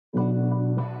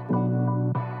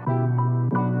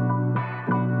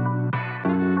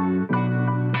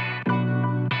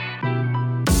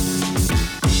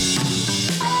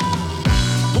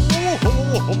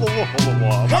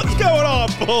What's going on,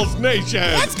 Bulls Nation?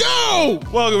 Let's go!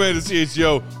 Welcome into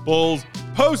CHGO Bulls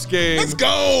postgame. Let's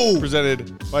go!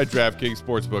 Presented by DraftKings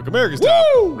Sportsbook, America's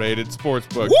top-rated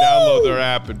sportsbook. Woo! Download their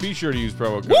app and be sure to use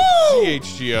promo code Woo!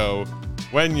 CHGO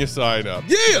when you sign up.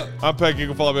 Yeah! I'm Peck. You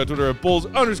can follow me on Twitter at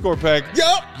Bulls_Peck.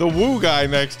 Yup! The woo guy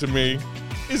next to me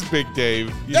is Big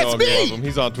Dave. You That's know him, me. you love him.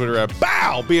 He's on Twitter at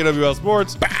BWL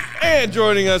Sports. Bow. And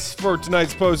joining us for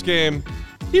tonight's postgame,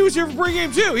 he was here for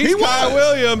pregame too. He's Kyle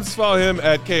Williams. Follow him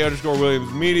at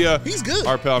K_Williams Media. He's good.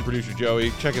 Our pal and producer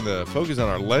Joey checking the focus on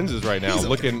our lenses right now,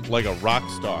 looking like a rock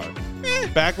star.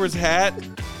 Backwards hat,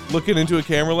 looking into a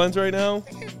camera lens right now.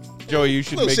 Joey, you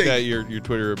should make shady. that your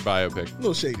Twitter bio pic. A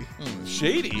little shady.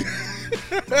 Shady?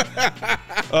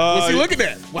 What's he looking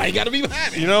at? Why you got to be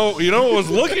behind it? You know what was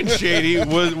looking shady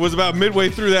was about midway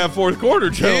through that fourth quarter,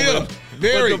 gentlemen. Yeah,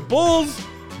 very. But the Bulls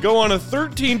go on a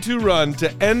 13-2 run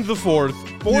to end the fourth,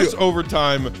 force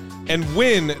overtime, and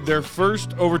win their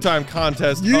first overtime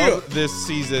contest of this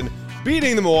season,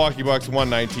 beating the Milwaukee Bucks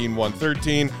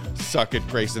 119-113. Suck it,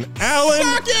 Grayson Allen.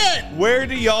 Suck it! Where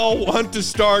do y'all want to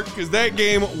start? Because that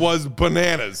game was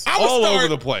bananas all over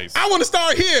the place. I want to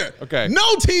start here. Okay.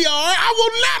 No, TR, I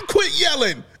will not quit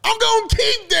yelling. I'm going to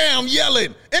keep damn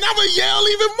yelling. And I'm going to yell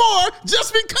even more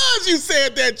just because you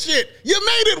said that shit. You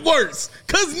made it worse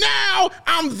because now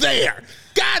I'm there.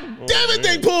 God damn it,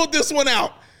 they pulled this one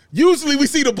out. Usually we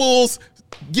see the Bulls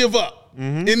give up.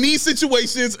 In these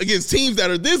situations against teams that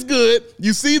are this good,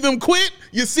 you see them quit,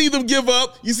 you see them give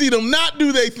up, you see them not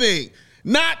do their thing.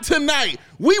 Not tonight.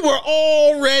 We were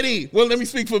already, well, let me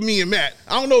speak for me and Matt.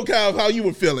 I don't know, Kyle, how you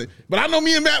were feeling, but I know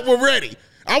me and Matt were ready.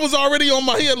 I was already on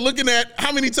my head looking at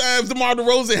how many times DeMar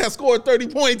DeRozan has scored 30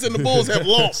 points and the Bulls have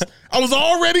lost. I was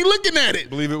already looking at it. I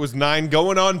believe it was 9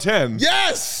 going on 10.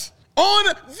 Yes. On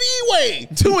the way.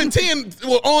 2-10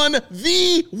 were on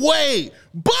the way.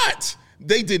 But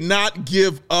they did not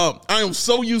give up. I am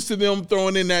so used to them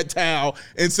throwing in that towel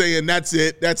and saying, that's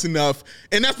it, that's enough.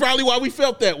 And that's probably why we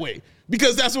felt that way,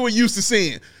 because that's what we're used to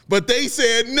seeing. But they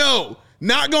said, no,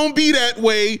 not going to be that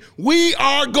way. We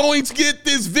are going to get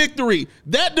this victory.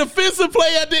 That defensive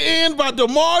play at the end by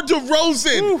DeMar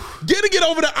DeRozan, getting it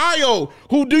over to Io,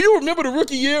 who, do you remember the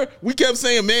rookie year? We kept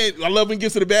saying, man, I love when he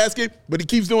gets to the basket, but he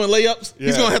keeps doing layups. Yeah.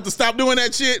 He's going to have to stop doing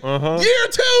that shit. Year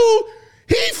 2,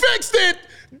 he fixed it.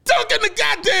 Dunking the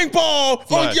goddamn ball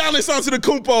on Giannis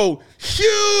Antetokounmpo.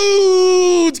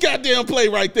 Huge goddamn play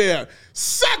right there.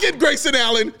 Suck it, Grayson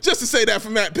Allen. Just to say that for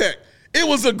Matt Peck. It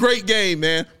was a great game,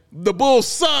 man. The Bulls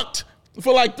sucked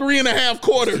for like 3.5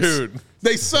 quarters. Dude.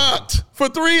 They sucked for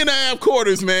 3.5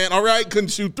 quarters, man. All right,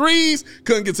 couldn't shoot threes,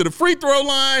 couldn't get to the free throw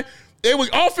line. It was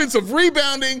offensive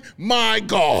rebounding. My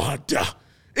God.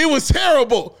 It was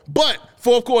terrible, but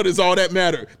fourth quarter is all that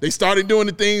mattered. They started doing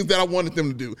the things that I wanted them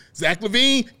to do. Zach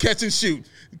LaVine, catch and shoot.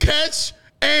 Catch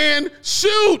and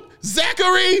shoot.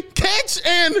 Zachary, catch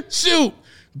and shoot.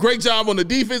 Great job on the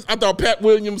defense. I thought Pat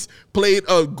Williams played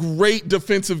a great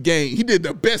defensive game. He did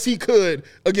the best he could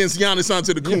against Giannis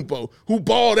Antetokounmpo, who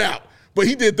balled out. But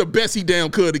he did the best he damn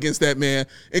could against that man,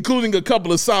 including a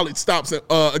couple of solid stops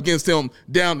against him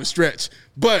down the stretch.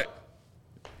 But,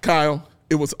 Kyle,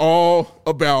 it was all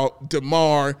about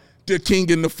DeMar, the king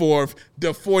in the fourth,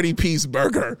 the 40-piece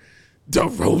burger,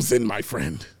 DeRozan, my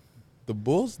friend. The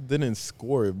Bulls didn't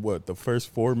score, the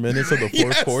first 4 minutes of the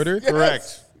fourth quarter? Yes,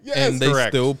 Correct. Yes, and they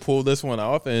still pulled this one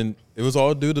off, and it was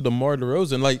all due to DeMar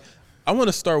DeRozan. Like, I want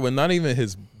to start with not even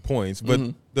his points, but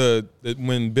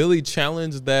when Billy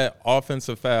challenged that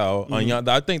offensive foul on Giannis,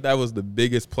 I think that was the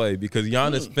biggest play because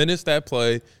Giannis finished that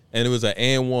play, and it was an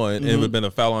and one, and it would have been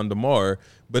a foul on DeMar.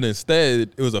 But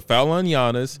instead, it was a foul on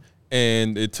Giannis,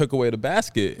 and it took away the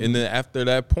basket. And then after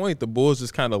that point, the Bulls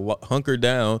just kind of hunkered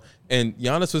down, and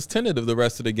Giannis was tentative the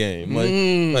rest of the game.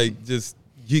 Like just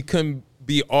he couldn't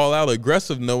be all out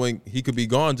aggressive, knowing he could be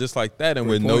gone just like that. And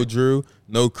with no Drew,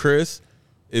 no Chris,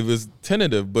 it was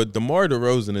tentative. But DeMar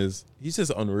DeRozan he's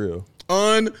just unreal.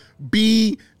 Unbelievable.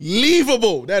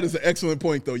 That is an excellent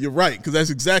point, though. You're right, because that's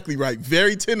exactly right.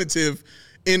 Very tentative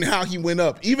in how he went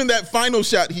up. Even that final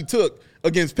shot he took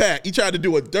against Pat, he tried to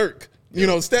do a Dirk,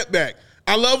 step back.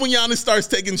 I love when Giannis starts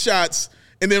taking shots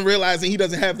and then realizing he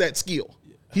doesn't have that skill.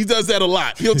 He does that a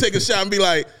lot. He'll take a shot and be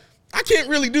like, I can't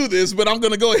really do this, but I'm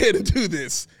going to go ahead and do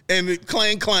this. And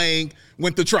clang, clang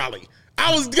went the trolley.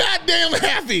 I was goddamn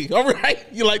happy. All right?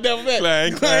 You like that?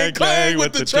 Clang, clang, clang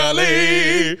with the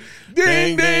trolley.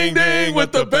 Ding, ding, ding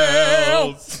with the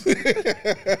bells.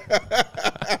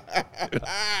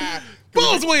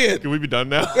 Bulls win. Can we be done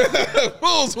now?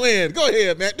 Bulls win. Go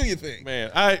ahead, Matt. Do your thing.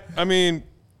 Man, I mean,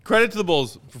 credit to the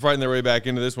Bulls for fighting their way back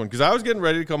into this one, because I was getting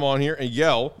ready to come on here and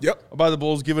yell about the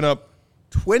Bulls giving up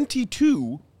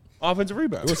 22 offensive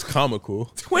rebounds. It was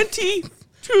comical.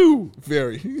 22.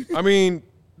 Very. I mean,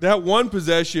 that one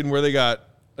possession where they got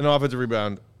an offensive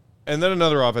rebound and then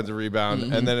another offensive rebound,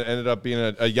 and then it ended up being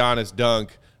a Giannis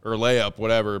dunk or layup,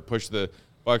 whatever, push the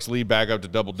Bucks lead back up to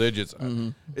double digits.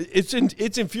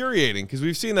 It's infuriating because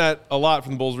we've seen that a lot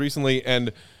from the Bulls recently,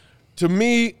 and to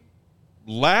me,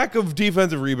 lack of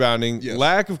defensive rebounding,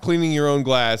 lack of cleaning your own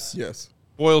glass,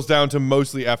 boils down to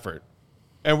mostly effort.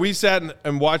 And we sat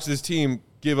and watched this team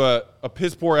give a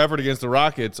piss poor effort against the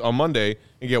Rockets on Monday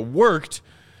and get worked,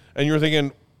 and you're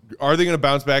thinking, are they going to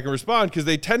bounce back and respond? Because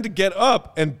they tend to get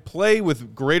up and play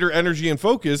with greater energy and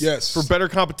focus for better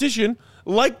competition,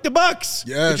 like the Bucks,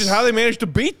 which is how they managed to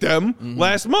beat them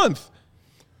last month.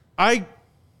 I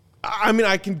mean,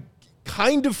 I can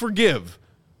kind of forgive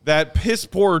that piss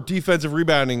poor defensive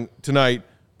rebounding tonight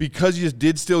because you just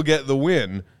did still get the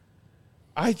win.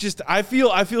 I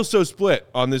feel so split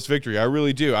on this victory. I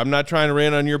really do. I'm not trying to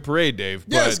rain on your parade, Dave.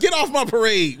 Yes, get off my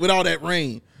parade with all that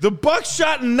rain. The Bucks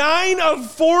shot 9 of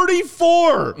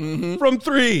 44 from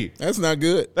 3. That's not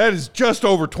good. That is just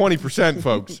over 20%,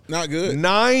 folks. Not good.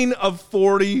 9 of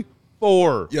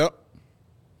 44. Yep.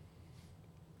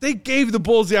 They gave the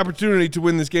Bulls the opportunity to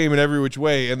win this game in every which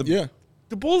way, and the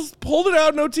Bulls pulled it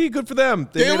out in OT. Good for them.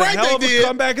 They made a hell of a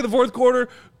comeback in the fourth quarter.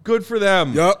 Good for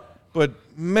them. Yep. But,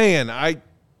 man,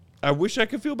 I wish I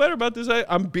could feel better about this.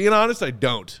 I'm being honest, I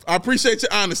don't. I appreciate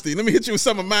your honesty. Let me hit you with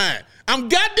some of mine. I'm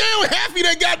goddamn happy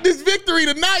they got this victory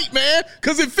tonight, man,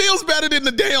 because it feels better than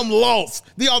the damn loss.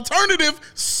 The alternative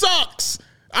sucks.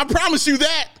 I promise you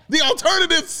that. The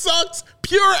alternative sucks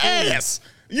pure ass.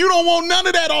 You don't want none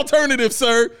of that alternative,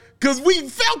 sir, because we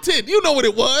felt it. You know what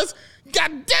it was.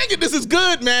 God dang it, this is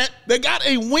good, man. They got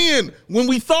a win when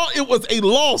we thought it was a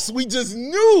loss. We just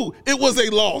knew it was a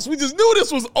loss. We just knew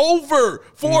this was over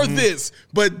for this.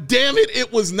 But damn it,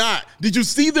 it was not. Did you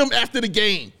see them after the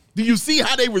game? Do you see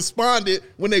how they responded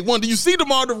when they won? Do you see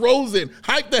DeMar DeRozan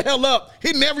hype the hell up,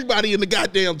 hitting everybody in the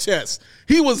goddamn chest?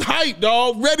 He was hyped,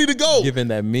 dog, ready to go. Giving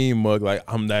that meme mug like,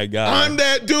 I'm that guy. I'm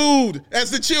that dude.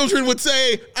 As the children would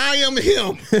say, I am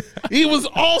him. He was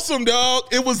awesome, dog.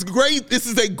 It was great. This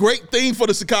is a great thing for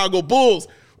the Chicago Bulls.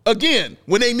 Again,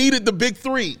 when they needed the big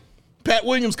three, Pat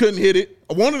Williams couldn't hit it.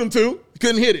 I wanted him to. He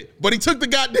couldn't hit it. But he took the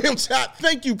goddamn shot.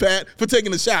 Thank you, Pat, for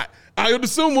taking the shot. Ayo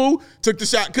Dosunmu took the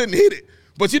shot, couldn't hit it.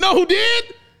 But you know who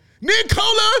did?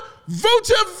 Nikola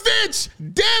Vucevic.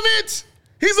 Damn it.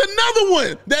 He's another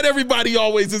one that everybody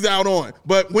always is out on.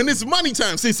 But when it's money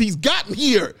time, since he's gotten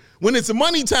here, when it's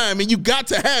money time and you got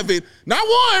to have it, not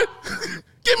one,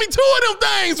 give me 2 of them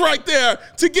things right there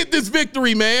to get this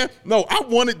victory, man. No, I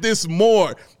wanted this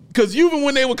more. Because even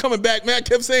when they were coming back, man, I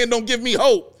kept saying, don't give me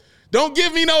hope. Don't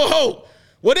give me no hope.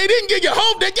 Well, they didn't give you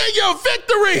hope. They gave you a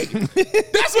victory.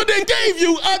 That's what they gave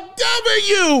you, a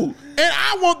W. And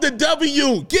I want the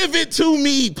W. Give it to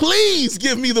me. Please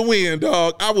give me the win,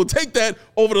 dog. I will take that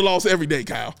over the loss every day,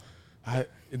 Kyle.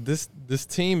 This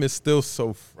team is still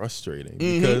so frustrating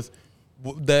because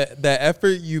that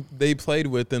effort they played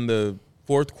with in the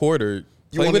fourth quarter.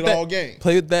 You won it all game.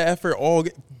 Played with that effort all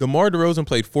game. DeMar DeRozan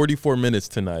played 44 minutes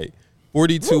tonight.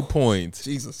 42 points,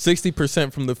 Jesus.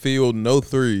 60% from the field, no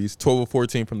threes, 12 of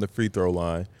 14 from the free throw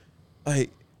line.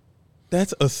 Like,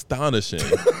 that's astonishing.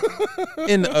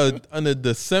 In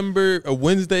a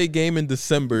Wednesday game in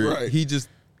December, he just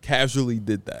casually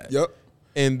did that. Yep.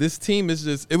 And this team is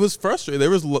just, it was frustrating.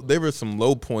 There were some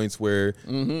low points where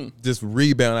just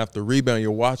rebound after rebound,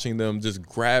 you're watching them just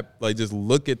just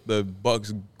look at the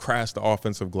Bucks crash the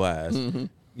offensive glass.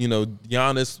 You know,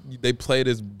 Giannis, they played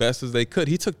as best as they could.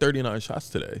 He took 39 shots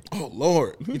today. Oh,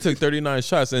 Lord. He took 39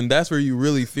 shots, and that's where you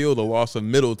really feel the loss of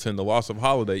Middleton, the loss of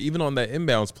Holiday. Even on that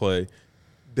inbounds play,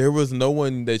 there was no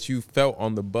one that you felt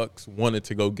on the Bucks wanted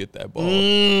to go get that ball.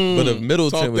 But if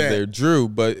Middleton was there, Drew,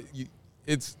 but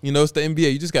it's the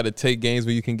NBA. You just got to take games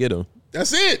where you can get them.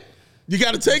 That's it. You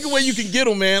got to take it where you can get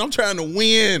them, man. I'm trying to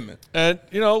win. And,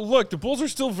 look, the Bulls are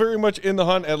still very much in the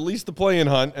hunt, at least the play-in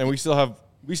hunt, and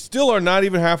we still are not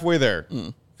even halfway there.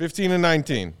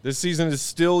 15-19. This season is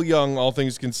still young, all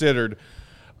things considered.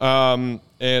 And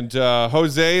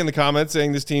Jose in the comments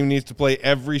saying this team needs to play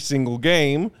every single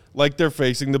game like they're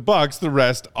facing the Bucks the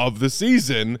rest of the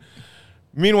season.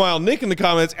 Meanwhile, Nick in the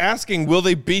comments asking, will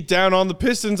they beat down on the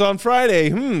Pistons on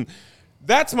Friday?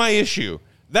 That's my issue.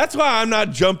 That's why I'm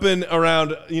not jumping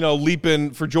around,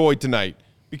 leaping for joy tonight.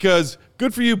 Because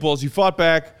good for you, Bulls. You fought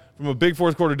back from a big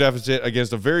fourth quarter deficit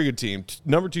against a very good team,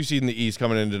 number 2 seed in the East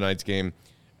coming into tonight's game,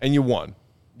 and you won.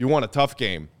 You won a tough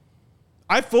game.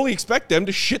 I fully expect them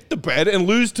to shit the bed and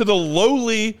lose to the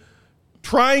lowly,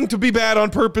 trying to be bad on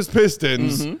purpose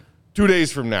Pistons 2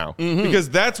 days from now, because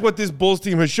that's what this Bulls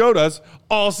team has showed us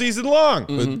all season long.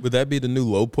 Would that be the new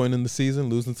low point in the season,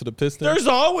 losing to the Pistons? There's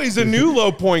always a new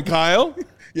low point, Kyle.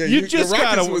 Yeah, you just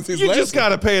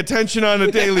gotta pay attention on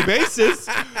a daily basis.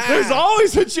 There's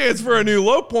always a chance for a new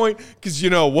low point, because you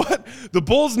know what? The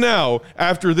Bulls now,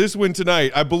 after this win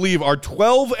tonight, I believe are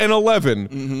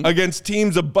 12-11 against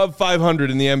teams above 500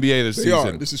 in the NBA this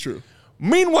season. This is true.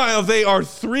 Meanwhile, they are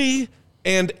 3-8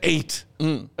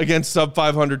 against sub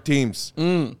 500 teams.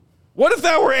 What if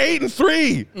that were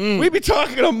 8-3? We'd be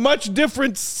talking a much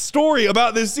different story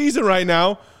about this season right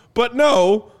now. But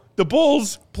no, the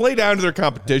Bulls play down to their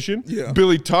competition. Yeah.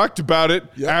 Billy talked about it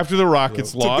after the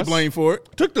Rockets lost. Took the blame for it.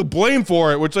 Took the blame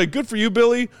for it, which, like, good for you,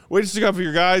 Billy. Way to stick up for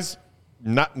your guys.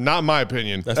 Not my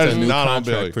opinion. That's that is new not on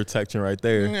contract Billy. protection right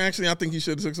there. Actually, I think you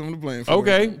should have took some of the blame for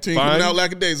Okay, it. Team fine. coming out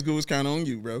lackadaisical was kind of on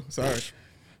you, bro. Sorry.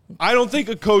 I don't think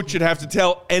a coach should have to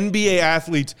tell NBA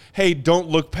athletes, hey, don't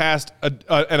look past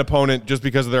an opponent just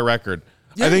because of their record.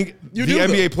 Yeah, I think the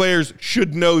NBA though. players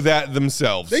should know that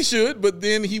themselves. They should, but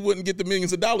then he wouldn't get the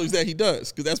millions of dollars that he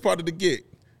does, because that's part of the gig.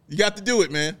 You got to do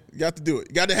it, man. You got to do it.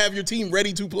 You got to have your team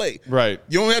ready to play. Right.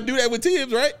 You don't have to do that with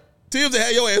Tibbs, right? Tibbs will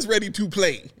have your ass ready to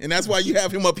play, and that's why you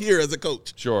have him up here as a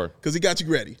coach. Sure. Because he got you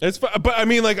ready. But I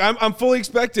mean, like, I'm fully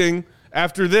expecting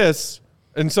after this,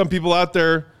 and some people out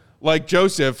there like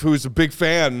Joseph, who's a big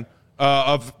fan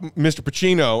of Mr.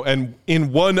 Pacino, and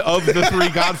in one of the three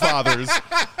Godfathers,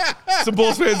 some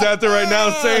Bulls fans out there right now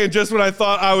saying, just when I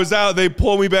thought I was out, they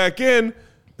pull me back in.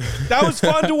 That was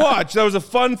fun to watch. That was a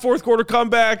fun fourth quarter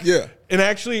comeback. Yeah. And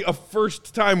actually a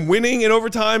first time winning in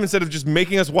overtime instead of just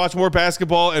making us watch more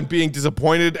basketball and being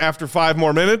disappointed after 5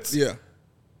 more minutes. Yeah.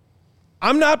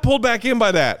 I'm not pulled back in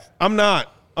by that. I'm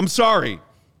not. I'm sorry.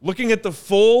 Looking at the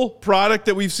full product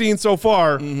that we've seen so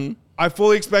far, I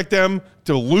fully expect them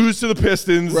to lose to the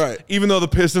Pistons, even though the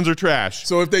Pistons are trash.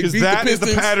 So if they beat that the Pistons,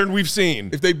 is the pattern we've seen.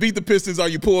 If they beat the Pistons, are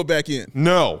you pulled back in?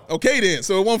 No. Okay, then.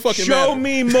 So it won't fucking matter. Show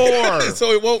me more.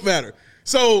 So it won't matter.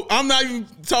 So I'm not even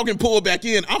talking pulled back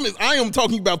in. I am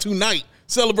talking about tonight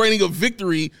celebrating a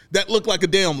victory that looked like a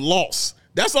damn loss.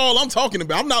 That's all I'm talking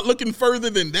about. I'm not looking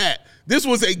further than that. This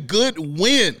was a good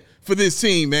win for this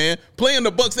team, man. Playing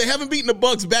the Bucks. They haven't beaten the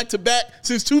Bucks back-to-back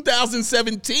since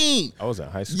 2017. I was in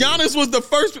high school. Giannis was the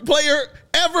first player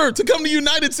ever to come to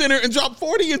United Center and drop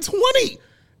 40 and 20.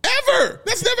 Ever.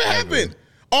 That's never happened.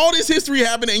 All this history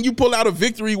happened, and you pull out a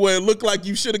victory where it looked like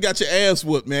you should have got your ass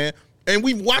whooped, man. And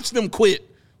we've watched them quit.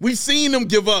 We've seen them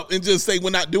give up and just say, we're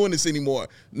not doing this anymore.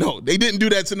 No, they didn't do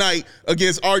that tonight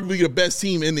against arguably the best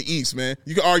team in the East, man.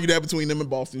 You can argue that between them and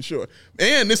Boston, sure.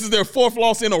 And this is their 4th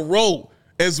loss in a row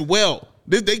as well.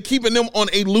 They keeping them on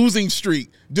a losing streak,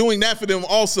 doing that for them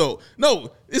also.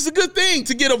 No, it's a good thing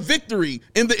to get a victory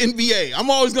in the NBA.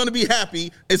 I'm always going to be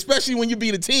happy, especially when you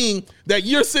beat a team that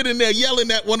you're sitting there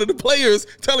yelling at one of the players,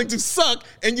 telling to suck,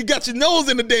 and you got your nose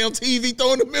in the damn TV,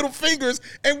 throwing the middle fingers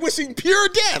and wishing pure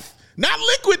death. Not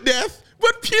liquid death,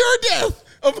 but pure death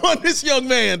upon this young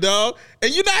man, dog.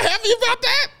 And you're not happy about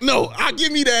that? No, I'll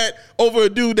give me that over a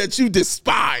dude that you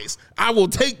despise. I will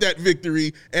take that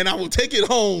victory, and I will take it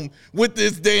home with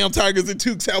this damn Tigers and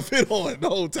Tukes outfit on the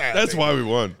whole time. That's why we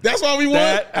won. That's why we won?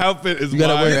 That outfit is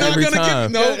gotta why. wear it every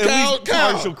time. No, Kyle,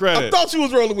 partial credit. I thought you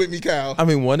was rolling with me, Kyle. I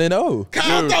mean, 1-0.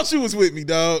 Kyle, Dude. I thought you was with me,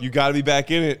 dog. You got to be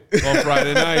back in it on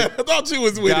Friday night. I thought you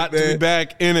was with Got it, man. to be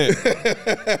back in it.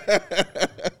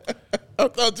 I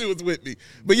thought you was with me.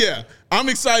 But yeah, I'm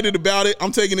excited about it.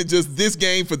 I'm taking it just this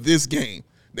game for this game.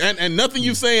 And nothing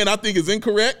you're saying I think is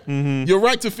incorrect. You're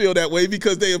right to feel that way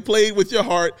because they have played with your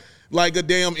heart like a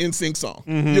damn NSYNC song.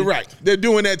 You're right. They're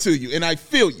doing that to you, and I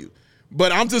feel you.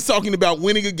 But I'm just talking about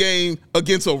winning a game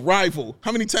against a rival.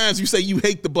 How many times you say you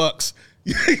hate the Bucks?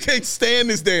 You can't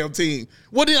stand this damn team.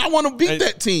 Well, then I want to beat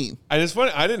that team. And it's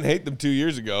funny, I didn't hate them 2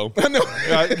 years ago. I know.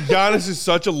 Giannis is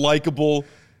such a likable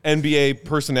NBA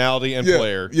personality and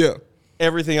player. Yeah.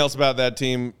 Everything else about that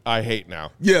team, I hate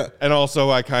now. Yeah. And also,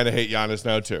 I kind of hate Giannis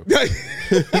now, too.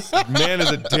 Man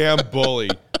is a damn bully.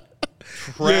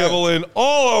 Traveling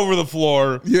all over the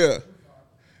floor. Yeah.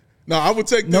 No, I would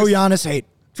take this. No Giannis hate.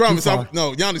 Promise.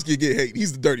 No, Giannis can get hate.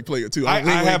 He's the dirty player, too. I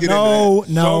have no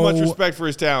so much respect for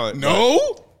his talent. No?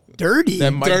 Dirty.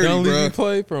 That Mike Dirty, Dunleavy bruh.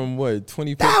 play from what,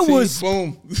 2015? That was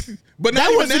Boom. But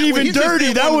that wasn't even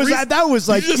dirty. That was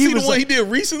like you just he see was the one like, he did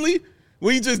recently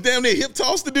when he just damn near hip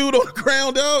tossed the dude on the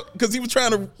ground out because he was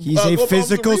trying to. he's go a up on some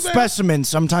physical rebound. specimen.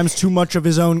 Sometimes too much of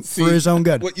his own See, for his own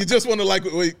good. What you just want to like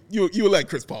you were like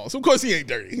Chris Paul. So of course he ain't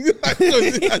dirty. Of course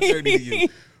he's not dirty to you.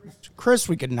 Chris,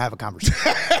 we can have a conversation.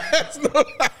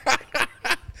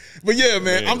 But yeah,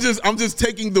 man, I'm just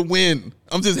taking the win.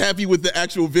 I'm just happy with the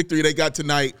actual victory they got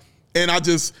tonight, and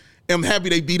am happy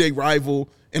they beat a rival,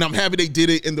 and I'm happy they did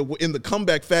it in the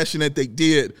comeback fashion that they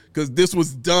did, because this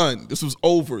was done. This was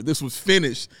over. This was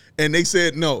finished. And they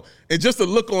said no. And just the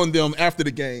look on them after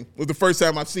the game was the first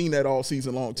time I've seen that all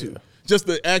season long, too. Yeah. Just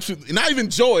the actual, not even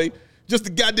joy, just the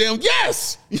goddamn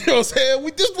yes. You know what I'm saying?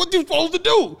 This is what you're supposed to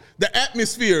do. The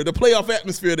atmosphere, the playoff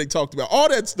atmosphere they talked about, all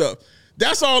that stuff.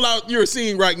 That's all you're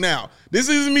seeing right now. This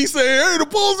isn't me saying, hey, the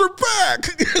Bulls are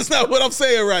back. That's not what I'm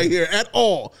saying right here at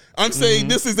all. I'm saying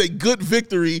this is a good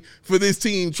victory for this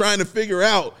team, trying to figure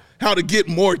out how to get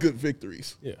more good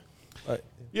victories. Yeah.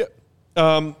 Yeah.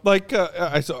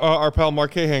 I saw our pal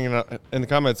Marquet hanging out in the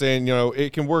comments saying,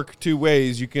 it can work two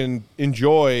ways. You can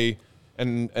enjoy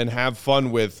and have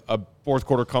fun with a fourth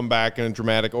quarter comeback and a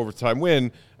dramatic overtime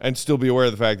win, and still be aware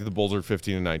of the fact that the Bulls are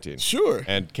 15-19. Sure.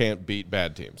 And can't beat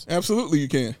bad teams. Absolutely you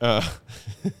can.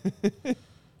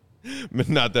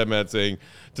 Not that Matt saying,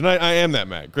 tonight I am that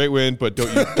Matt. Great win, but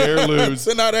don't you dare lose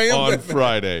Tonight I am on that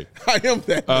Friday. I am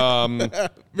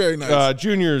that Very nice.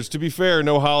 Juniors, to be fair,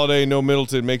 no Holiday, no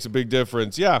Middleton makes a big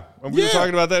difference. Yeah. We were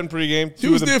talking about that in pregame.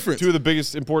 Huge difference. Two of the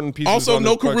biggest important pieces. Also, on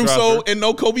no this Caruso and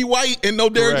no Kobe White and no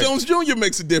Derrick Correct. Jones Jr.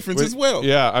 makes a difference as well.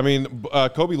 Yeah, I mean,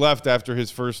 Kobe left after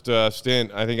his first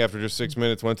stint. I think after just 6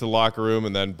 minutes, went to the locker room,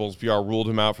 and then Bulls PR ruled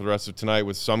him out for the rest of tonight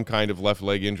with some kind of left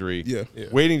leg injury. Yeah.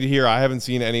 Waiting to hear. I haven't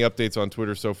seen any updates on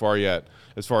Twitter so far yet,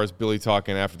 as far as Billy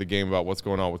talking after the game about what's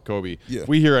going on with Kobe. Yeah. If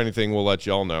we hear anything, we'll let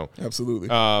y'all know. Absolutely.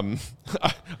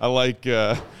 I like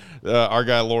our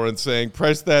guy Lawrence saying,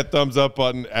 press that thumbs up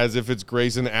button as if it's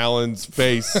Grayson Allen's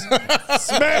face.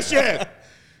 Smash it!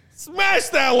 Smash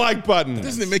that like button!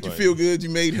 Doesn't it make you feel good? You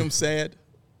made him sad.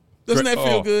 Doesn't that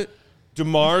feel good?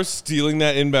 DeMar stealing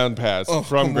that inbound pass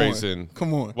from Grayson.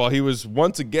 Come on. While he was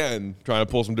once again trying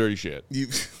to pull some dirty shit.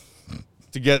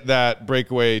 To get that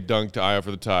breakaway dunk to Ayo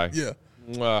for the tie.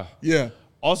 Yeah. Yeah.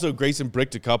 Also, Grayson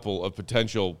bricked a couple of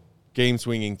potential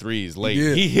game-swinging threes late.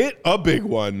 He hit a big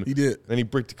one. He did. Then he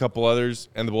bricked a couple others,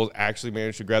 and the Bulls actually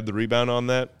managed to grab the rebound on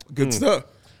that. Good stuff.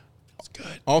 That's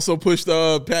good. Also pushed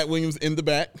Pat Williams in the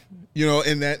back,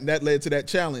 and that led to that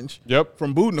challenge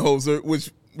from Budenholzer,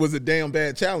 which was a damn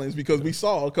bad challenge because we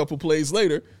saw a couple plays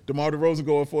later, DeMar DeRozan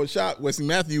going for a shot, Wesley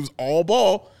Matthews all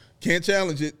ball. Can't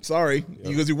challenge it. Sorry.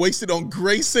 Because you wasted on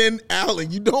Grayson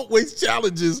Allen. You don't waste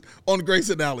challenges on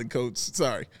Grayson Allen, Coach.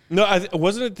 Sorry. No,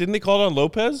 wasn't it? Didn't they call it on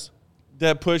Lopez?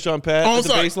 That push on Pat at the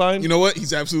baseline? You know what?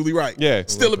 He's absolutely right. Yeah.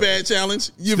 Still a bad challenge.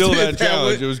 Still a bad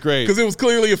challenge. It was great. Because it was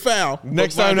clearly a foul.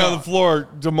 Next time down the floor,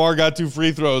 DeMar got 2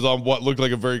 free throws on what looked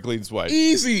like a very clean swipe.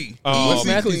 Easy. Wes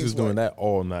Matthews was doing that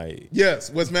all night. Yes,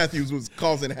 Wes Matthews was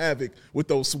causing havoc with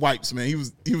those swipes, man.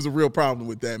 He was a real problem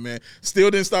with that, man.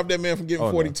 Still didn't stop that man from getting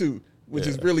 42, which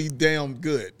is really damn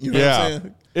good. You know what I'm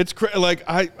saying? It's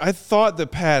I thought that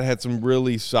Pat had some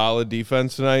really solid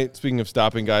defense tonight. Speaking of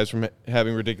stopping guys from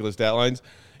having ridiculous stat lines,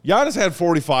 Giannis had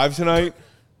 45 tonight.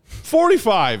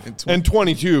 45 and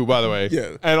 22, by the way.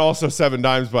 Yeah. And also 7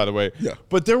 dimes, by the way. Yeah.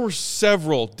 But there were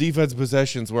several defensive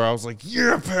possessions where I was like,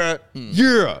 yeah, Pat.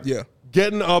 Yeah.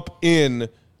 Getting up in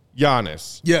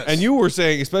Giannis. Yes. And you were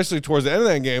saying, especially towards the end of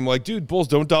that game, like, dude, Bulls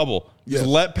don't double. Just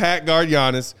let Pat guard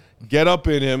Giannis, get up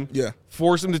in him,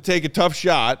 force him to take a tough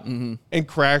shot, and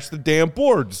crash the damn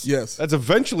boards. Yes. That's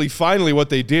eventually, finally, what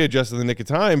they did just in the nick of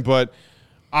time. But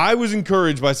I was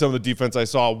encouraged by some of the defense I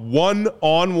saw.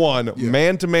 One-on-one,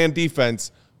 man-to-man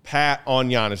defense, Pat on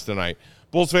Giannis tonight.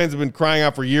 Bulls fans have been crying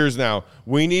out for years now,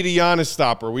 we need a Giannis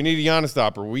stopper. We need a Giannis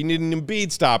stopper. We need an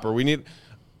Embiid stopper.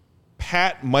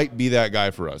 Pat might be that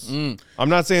guy for us. I'm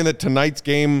not saying that tonight's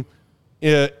game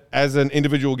as an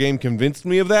individual game convinced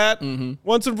me of that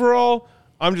once and for all.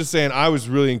 I'm just saying I was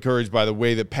really encouraged by the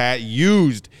way that Pat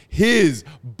used his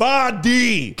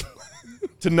body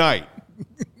tonight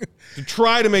to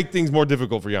try to make things more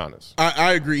difficult for Giannis.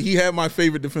 I agree. He had my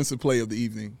favorite defensive play of the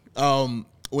evening.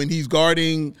 When he's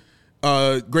guarding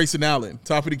Grayson Allen,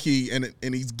 top of the key, and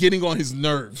he's getting on his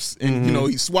nerves. And,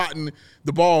 he's swatting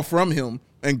the ball from him,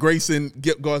 and Grayson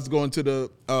goes going to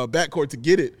the backcourt to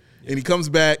get it. And he comes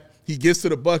back, he gets to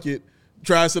the bucket,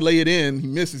 tries to lay it in, he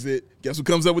misses it. Guess who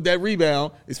comes up with that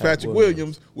rebound? It's Patrick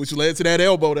Williams, which led to that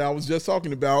elbow that I was just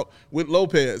talking about with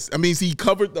Lopez. I mean, he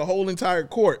covered the whole entire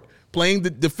court,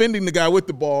 defending the guy with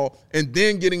the ball, and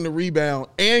then getting the rebound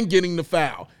and getting the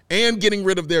foul and getting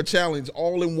rid of their challenge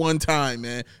all in one time,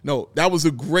 man. No, that was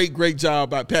a great, great job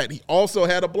by Pat. He also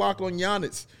had a block on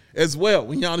Giannis as well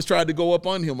when Giannis tried to go up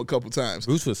on him a couple times.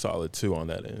 Boots was solid, too, on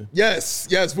that end. Yes,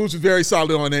 Boots was very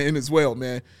solid on that end as well,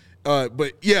 man.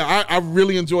 But, yeah, I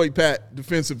really enjoyed Pat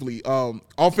defensively.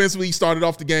 Offensively, he started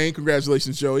off the game.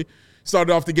 Congratulations, Joey.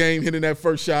 Started off the game hitting that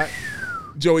first shot.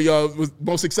 Joey was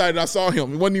most excited I saw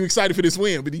him. He wasn't even excited for this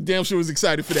win, but he damn sure was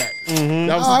excited for that.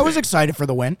 I was excited for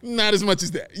the win. Not as much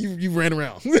as that. You ran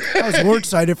around. I was more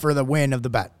excited for the win of the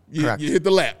bet. Correct. You hit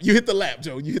the lap. You hit the lap,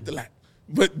 Joe. You hit the lap.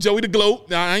 But Joey the GOAT,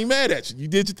 now I ain't mad at you. You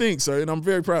did your thing, sir, and I'm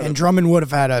very proud of you. And Drummond would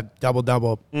have had a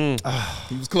double-double. He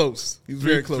was close. He was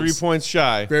very close. 3 points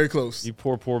shy. Very close. You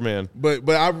poor man. But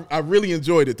I really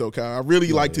enjoyed it, though, Kyle. I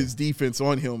really liked his defense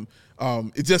on him.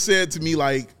 It just said to me,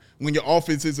 like, when your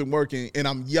offense isn't working and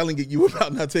I'm yelling at you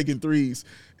about not taking threes,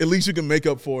 at least you can make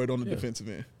up for it on the defensive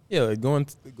end. Yeah, like going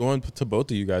to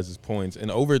both of you guys' points.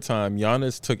 In overtime,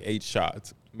 Giannis took 8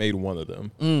 shots, made one of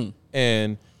them.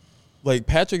 And – like,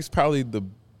 Patrick's probably the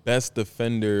best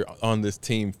defender on this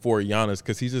team for Giannis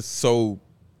because he's just so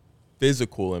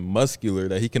physical and muscular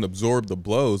that he can absorb the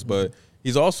blows, but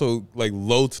he's also, like,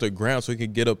 low to the ground so he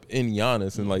can get up in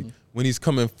Giannis. And, like, when he's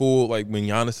coming full, like, when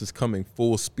Giannis is coming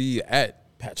full speed at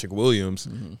Patrick Williams,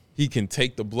 he can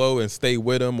take the blow and stay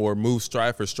with him or move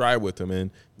stride for stride with him. And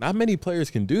not many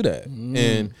players can do that.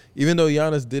 And even though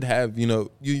Giannis did have, you're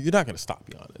not going to stop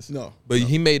Giannis. No. But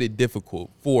he made it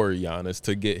difficult for Giannis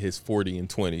to get his 40 and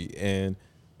 20. And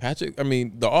Patrick, I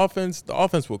mean, the offense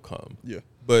will come. Yeah.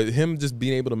 But him just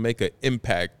being able to make an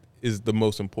impact is the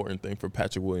most important thing for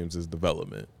Patrick Williams'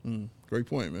 development. Great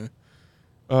point, man.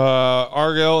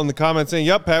 Argyle in the comments saying,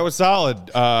 yep, Pat was solid.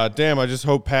 Damn, I just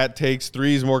hope Pat takes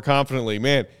threes more confidently.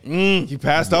 Man, he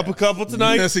passed up a couple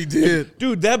tonight. Yes, he did.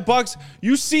 Dude, that Bucks,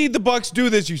 you see the Bucks do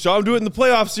this. You saw them do it in the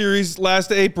playoff series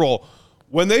last April.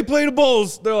 When they play the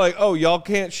Bulls, they're like, oh, y'all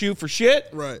can't shoot for shit?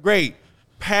 Right. Great.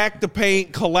 Pack the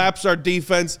paint, collapse our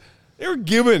defense. They were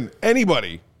giving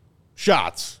anybody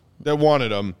shots that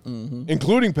wanted them,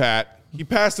 including Pat. He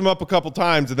passed them up a couple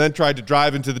times and then tried to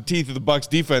drive into the teeth of the Bucks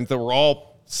defense that were all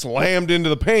slammed into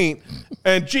the paint,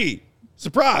 and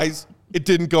surprise, it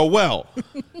didn't go well.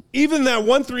 Even that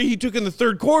 1-3 he took in the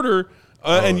third quarter,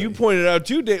 and you pointed out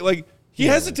too, Dave, like he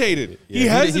hesitated. He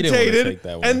hesitated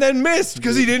and then missed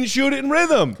because he didn't shoot it in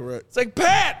rhythm. Correct. It's like,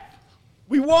 Pat,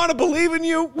 we want to believe in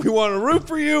you. We want to root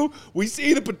for you. We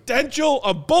see the potential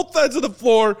on both sides of the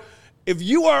floor. If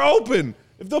you are open,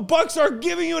 if the Bucks are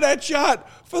giving you that shot,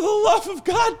 for the love of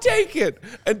God, take it.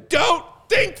 And don't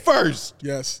think first.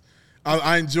 Yes.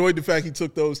 I enjoyed the fact he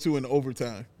took those two in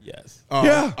overtime. Yes.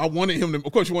 I wanted him to,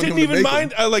 of course, you wanted him to make Didn't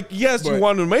even mind. Yes, you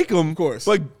wanted to make them. Of course.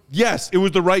 Like, yes, it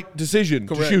was the right decision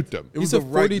to shoot them. He's a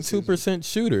 42%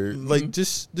 shooter. Like,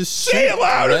 just say it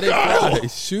louder, let it fly.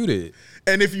 Shoot it.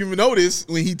 And if you notice,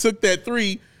 when he took that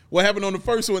three, what happened on the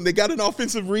first one, they got an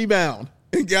offensive rebound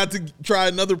and got to try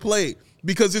another play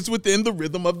because it's within the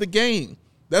rhythm of the game.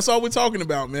 That's all we're talking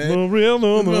about, man. The rhythm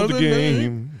of the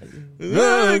game.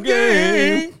 The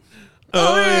game.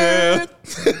 Oh, yeah.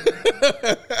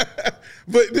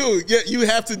 But, dude, yeah, you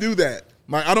have to do that.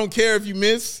 I don't care if you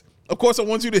miss. Of course, I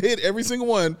want you to hit every single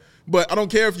one, but I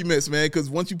don't care if you miss, man, because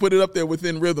once you put it up there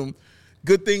within rhythm,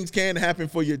 good things can happen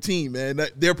for your team, man.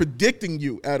 They're predicting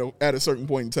you at a certain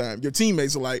point in time. Your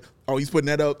teammates are like, oh, he's putting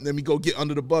that up. Let me go get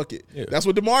under the bucket. Yeah. That's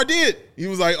what DeMar did. He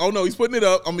was like, oh, no, he's putting it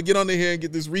up. I'm going to get under here and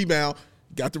get this rebound.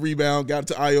 Got the rebound, got it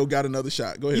to Io, got another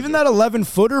shot. Go ahead. Even that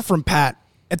 11-footer from Pat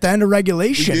at the end of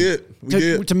regulation. We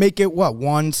did. To make it,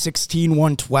 116,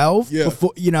 112? Yeah.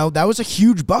 Before, that was a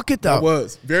huge bucket, though. It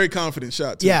was. Very confident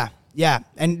shot, too. Yeah.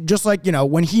 And just like,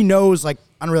 when he knows, like,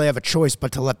 I don't really have a choice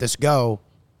but to let this go,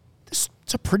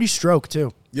 it's a pretty stroke,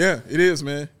 too. Yeah, it is,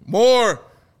 man. More,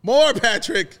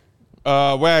 Patrick.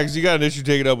 Wags, you got an issue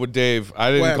taking up with Dave.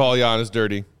 I didn't call Giannis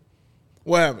dirty.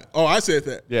 What happened? Oh, I said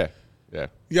that. Yeah.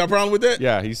 You got a problem with that?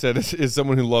 Yeah, he said as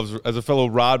someone who loves, as a fellow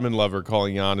Rodman lover,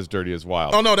 calling Giannis dirty as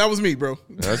wild. Oh, no, that was me, bro.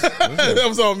 That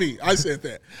was all me. I said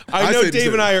that. I know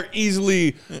Dave and I are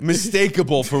easily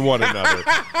mistakable for one another.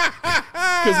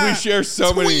 Because we share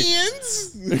so many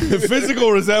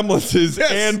physical resemblances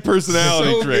and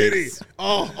personality traits.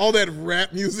 All that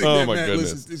rap music. Oh, my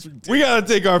goodness. We got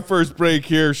to take our first break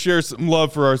here, share some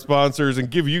love for our sponsors,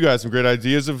 and give you guys some great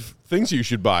ideas of things you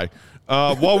should buy.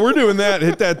 While we're doing that,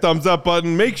 hit that thumbs up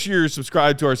button. Make sure you're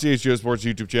subscribed to our CHGO Sports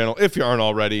YouTube channel if you aren't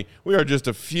already. We are just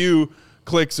a few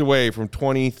clicks away from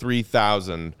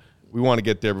 23,000. We want to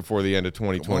get there before the end of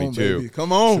 2022.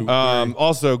 Come on.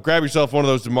 Also, grab yourself one of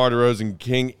those DeMar DeRozan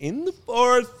King in the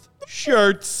fourth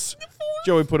shirts.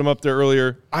 Joey put them up there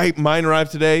earlier. Mine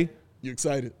arrived today. You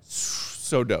excited?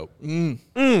 So dope.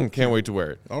 Can't wait to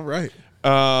wear it. All right.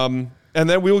 And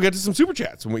then we will get to some Super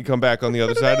Chats when we come back on the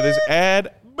other side of this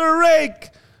ad break.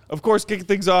 Of course, kicking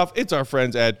things off, it's our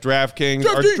friends at DraftKings.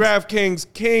 Our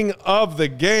DraftKings king of the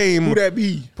game. Who that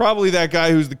be? Probably that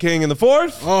guy who's the king in the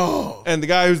fourth. Oh. And the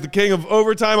guy who's the king of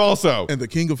overtime also. And the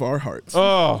king of our hearts.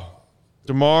 Oh.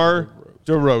 DeMar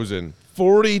DeRozan.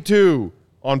 42.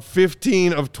 on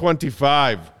 15 of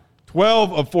 25,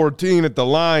 12 of 14 at the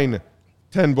line,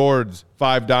 10 boards,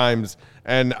 5 dimes.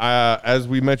 And as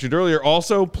we mentioned earlier,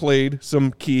 also played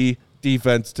some key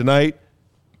defense tonight.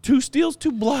 2 steals,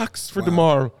 2 blocks for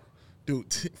DeMar.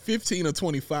 Dude, 15 of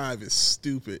 25 is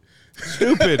stupid.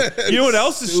 Stupid. You know what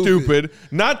else is stupid?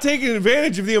 Not taking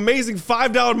advantage of the amazing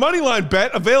 $5 moneyline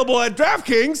bet available at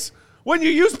DraftKings when you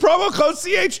use promo code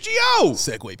CHGO.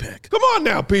 Segway pack. Come on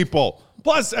now, people.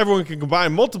 Plus, everyone can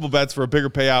combine multiple bets for a bigger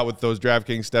payout with those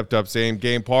DraftKings stepped-up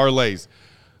same-game parlays.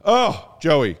 Oh,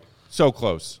 Joey, so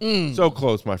close. So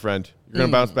close, my friend. You're going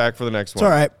to bounce back for the next one. It's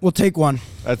all right. We'll take one.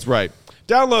 That's right.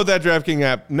 Download that DraftKings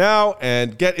app now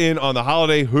and get in on the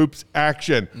holiday hoops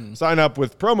action. Sign up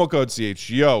with promo code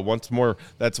CHGO. Once more,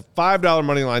 that's a $5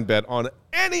 moneyline bet on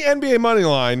any NBA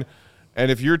moneyline.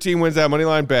 And if your team wins that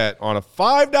moneyline bet on a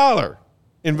 $5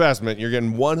 investment, you're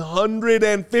getting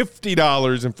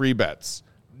 $150 in free bets.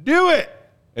 Do it.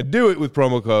 And do it with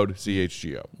promo code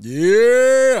CHGO.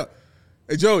 Yeah.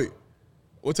 Hey, Joey,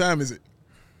 what time is it?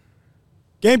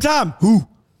 Game time. Who?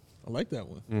 I like that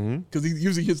one. Because he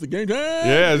usually hits the game time.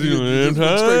 Yeah, he game went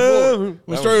time.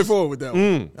 straightforward with that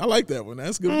one. I like that one.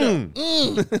 That's good.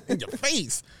 In your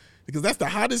face. Because that's the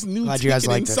hottest new Glad you guys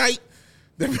ticketing liked it. site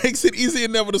that makes it easier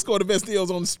than ever to score the best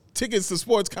deals on tickets to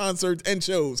sports, concerts, and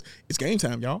shows. It's game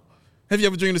time, y'all. Have you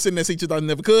ever dreamed of sitting in that seat you thought you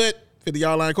never could?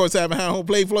 50-yard line courtside behind home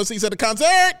plate, floor seats at a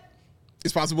concert?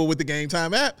 It's possible with the Game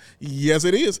Time app. Yes,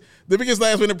 it is. The biggest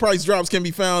last-minute price drops can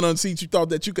be found on seats you thought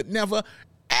that you could never,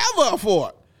 ever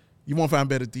afford. You won't find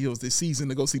better deals this season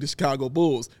to go see the Chicago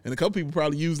Bulls. And a couple people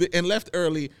probably used it and left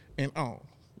early. And,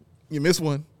 you missed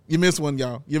one. You missed one,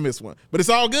 y'all. You missed one. But it's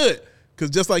all good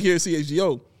because just like here at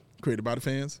CHGO, created by the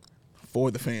fans, for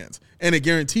the fans. And it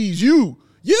guarantees you,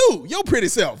 your pretty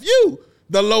self,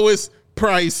 the lowest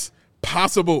price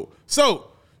possible.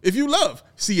 So if you love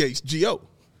CHGO,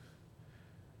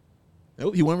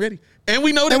 he wasn't ready. And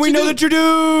we know that you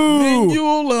do. Then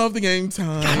you'll love the Game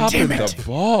Time. God damn it. The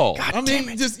ball. God I damn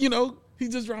mean, it. just, he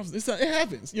just drops it. It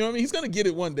happens. You know what I mean? He's going to get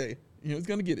it one day. He's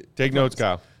going to get it. Take notes,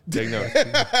 Kyle. Take notes.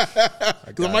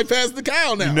 Because I might pass it to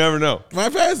Kyle now. You never know.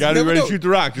 Might pass it. Got to be ready to shoot the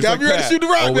rock. Got to be ready to shoot the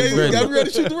rock, Always baby. ready. Got to be ready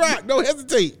to shoot the rock. Don't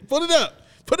hesitate. Put it up.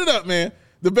 Put it up, man.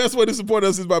 The best way to support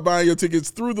us is by buying your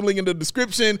tickets through the link in the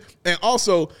description and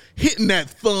also hitting that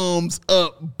thumbs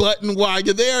up button while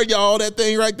you're there, y'all. That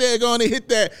thing right there, go on and hit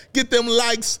that. Get them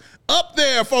likes up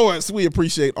there for us. We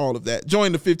appreciate all of that.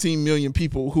 Join the 15 million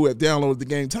people who have downloaded the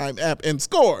Game Time app and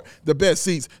score the best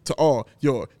seats to all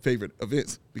your favorite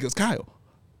events. Because, Kyle,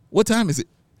 what time is it?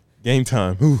 Game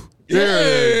time. Ooh. Yeah,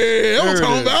 that's what I'm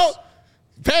talking about.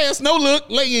 Pass, no look,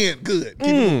 lay in. Good. Keep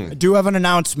it moving. I do have an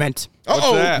announcement.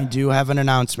 Uh-oh. that? I do have an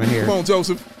announcement here. Come on,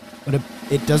 Joseph. But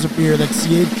it does appear that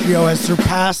CHGO has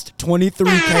surpassed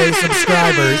 23K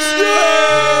subscribers.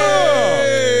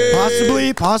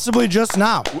 Possibly just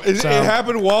now. It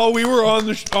happened while we were on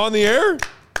the air?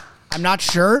 I'm not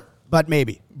sure, but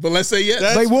maybe. But let's say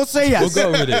yes. But we'll say yes.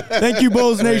 We'll go with it. Thank you,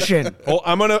 Bulls Nation. Oh,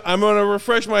 I'm gonna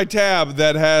refresh my tab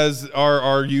that has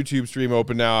our YouTube stream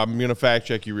open now. I'm gonna fact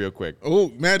check you real quick.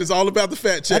 Oh, Matt is all about the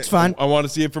fat check. That's fine. I want to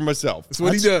see it for myself. That's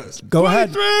what he does. Go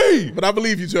ahead. 23! But I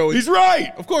believe you, Joey. He's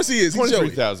right. Of course he is. He's Joey.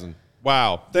 23,000.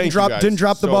 Wow. Thank you guys Didn't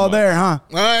drop the so ball much. there, huh?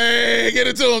 Hey, get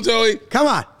it to him, Joey. Come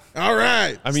on. All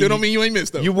right. I mean, Still don't mean you ain't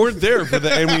missed, though. You weren't there for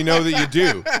that, and we know that you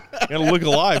do. Gotta look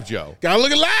alive, Joe. Gotta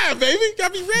look alive, baby.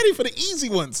 Gotta be ready for the easy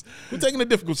ones. We're taking the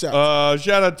difficult shots.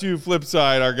 Shout out to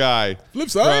Flipside, our guy.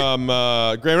 Flipside? From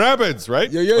Grand Rapids,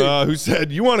 right? Yeah. Who said,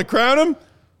 you want to crown him?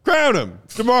 Crown him.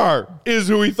 DeMar is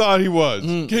who he thought he was.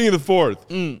 King of the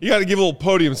fourth. You got to give a little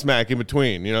podium smack in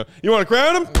between, you know? You want to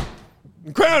crown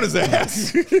him? Crown his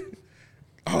ass.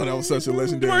 Oh, that was such a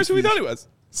legendary DeMar's who he speech. thought he was.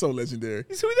 So legendary.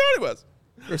 He's who he thought he was.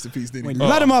 Rest in peace, Denny. Wait,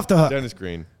 let him off the hook. Dennis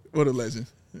Green. What a legend.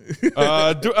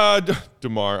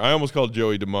 DeMar. I almost called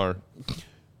Joey DeMar.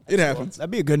 It happens.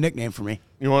 That'd be a good nickname for me.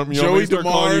 You want me Joey to start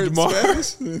calling you DeMar?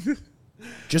 Spanish?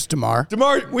 Just DeMar.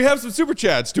 DeMar, we have some super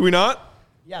chats, do we not?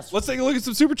 Yes. Let's take a look at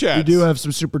some super chats. We do have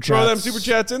some super chats. Throw them super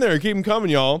chats in there. Keep them coming,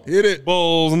 y'all. Hit it.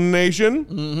 Bulls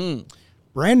Nation.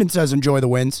 Brandon says enjoy the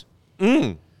wins.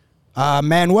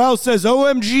 Manuel says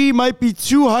OMG might be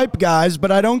too hype, guys, but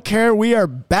I don't care. We are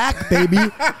back, baby.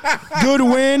 Good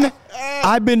win.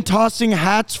 I've been tossing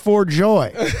hats for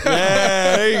joy.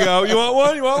 Yeah, there you go. You want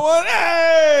one? You want one?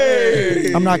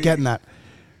 Hey! I'm not getting that.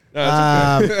 No,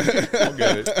 that's okay. I'll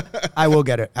get it. I will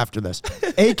get it after this.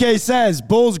 AK says,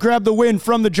 Bulls grab the win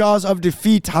from the jaws of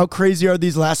defeat. How crazy are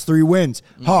these last 3 wins?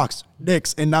 Hawks,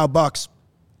 Knicks, and now Bucks.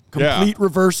 Complete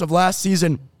reverse of last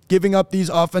season. Giving up these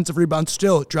offensive rebounds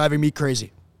still driving me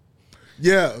crazy.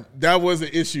 Yeah, that was an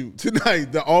issue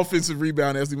tonight. The offensive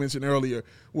rebound, as we mentioned earlier,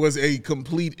 was a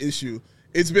complete issue.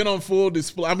 It's been on full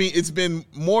display. I mean, it's been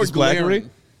more glaring.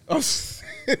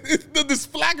 The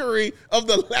displackery of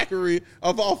the lacquery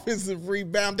of offensive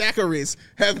rebound daiquiris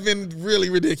have been really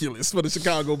ridiculous for the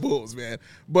Chicago Bulls, man.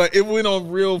 But it went on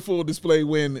real full display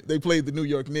when they played the New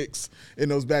York Knicks in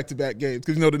those back-to-back games.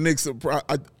 Because, the Knicks,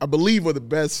 I believe, are the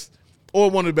best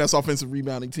or one of the best offensive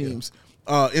rebounding teams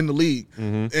in the league.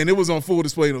 Mm-hmm. And it was on full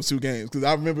display in those two games. Because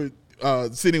I remember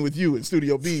sitting with you in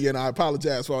Studio B, and I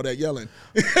apologize for all that yelling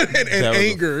and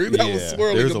anger that was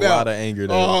swirling There's about. A lot of anger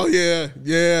there. Oh, yeah.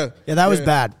 Yeah, that was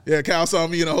bad. Yeah, Kyle saw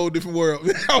me in a whole different world.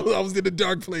 I was in a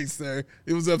dark place, sir.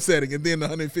 It was upsetting. And then the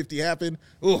 150 happened.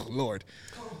 Oh, Lord.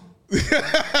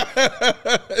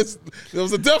 It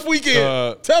was a tough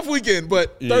weekend.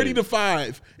 But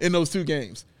 30-5 in those two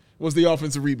games was the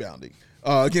offensive rebounding.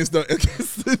 Against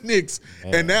the Knicks.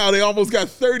 Man. And now they almost got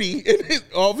 30 in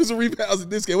offensive rebounds in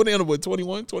this game. What they ended up with,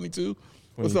 21, 22?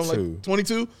 Or something like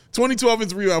 22? 22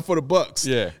 offensive rebounds for the Bucks.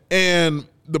 Yeah. And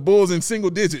the Bulls in single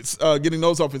digits getting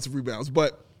those offensive rebounds.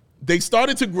 But they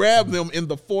started to grab them in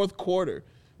the fourth quarter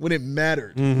when it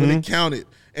mattered, when it counted,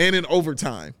 and in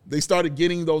overtime. They started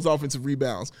getting those offensive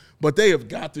rebounds. But they have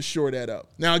got to shore that up.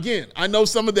 Now, again, I know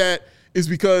some of that is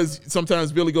because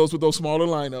sometimes Billy goes with those smaller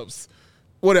lineups.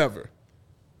 Whatever.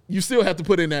 You still have to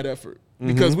put in that effort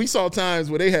because we saw times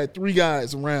where they had three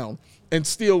guys around and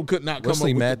still could not come up with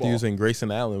the ball. Matthews and Grayson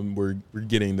Allen were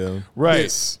getting them. Right.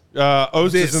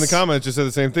 Osis in the comments just said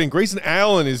the same thing. Grayson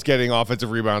Allen is getting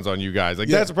offensive rebounds on you guys.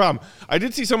 That's a problem. I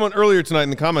did see someone earlier tonight in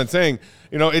the comments saying,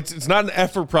 it's not an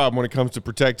effort problem when it comes to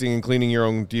protecting and cleaning your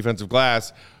own defensive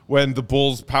glass when the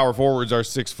Bulls' power forwards are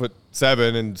 6'7"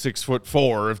 and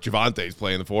 6'4" if Javante's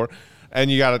playing the 4. And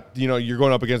you got to, you're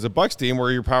going up against a Bucks team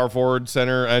where your power forward,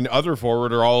 center, and other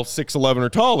forward are all 6'11" or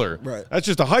taller. Right. That's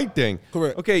just a height thing.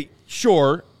 Correct. Okay,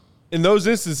 sure. In those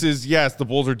instances, yes, the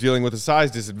Bulls are dealing with a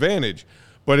size disadvantage.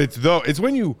 But it's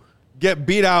when you get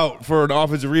beat out for an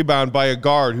offensive rebound by a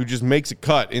guard who just makes a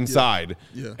cut inside,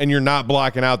 and you're not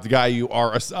blocking out the guy you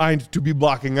are assigned to be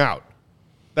blocking out.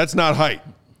 That's not height.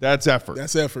 That's effort.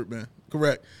 That's effort, man.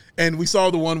 Correct. And we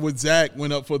saw the one where Zach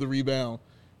went up for the rebound.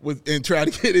 And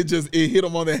tried to get it, it hit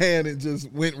him on the hand and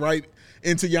just went right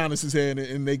into Giannis's hand,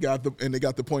 and they got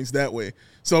the points that way.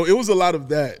 So it was a lot of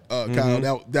that,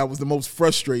 Kyle. That was the most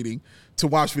frustrating to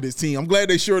watch for this team. I'm glad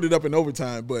they shored it up in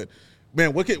overtime, but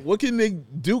man, what can they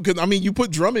do? Because you put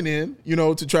Drummond in,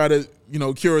 to try to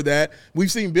cure that.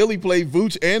 We've seen Billy play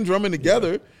Vooch and Drummond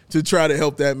together to try to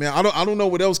help that, man. I don't know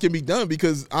what else can be done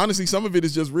because honestly, some of it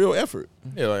is just real effort.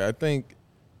 Yeah, I think.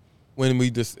 When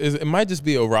it might just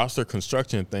be a roster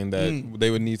construction thing that they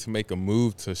would need to make a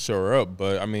move to shore up.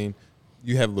 But,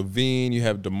 you have Levine.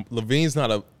 Levine's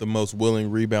not the most willing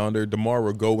rebounder. DeMar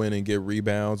will go in and get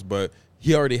rebounds, but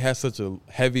he already has such a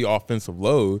heavy offensive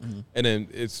load. And then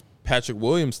it's Patrick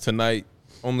Williams tonight,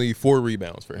 only 4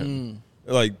 rebounds for him.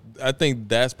 I think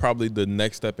that's probably the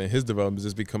next step in his development is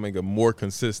just becoming a more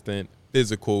consistent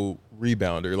physical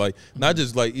rebounder. Not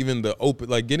just even the open,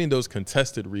 getting those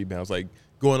contested rebounds,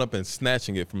 going up and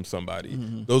snatching it from somebody.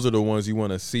 Those are the ones you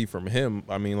want to see from him.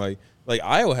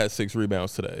 Iowa had 6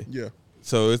 rebounds today. Yeah.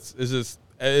 So it's just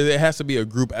it has to be a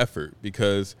group effort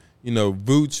because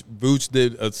Vooch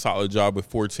did a solid job with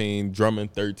 14,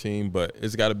 Drummond 13, but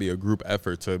it's got to be a group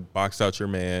effort to box out your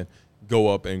man, go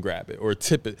up and grab it or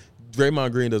tip it.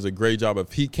 Draymond Green does a great job.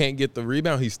 If he can't get the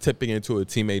rebound, he's tipping into a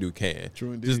teammate who can.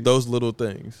 True indeed. Just those little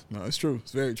things. No, it's true.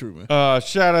 It's very true, man.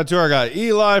 Shout out to our guy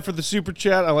Eli for the super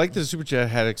chat. I like that the super chat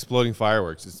had exploding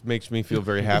fireworks. It makes me feel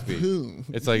very happy.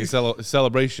 It's like a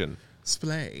celebration.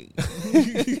 Splay.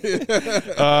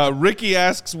 Ricky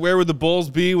asks, where would the Bulls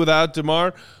be without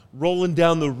DeMar? Rolling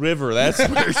down the river. That's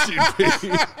where she'd be.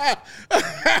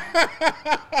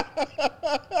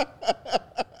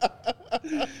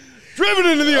 Driven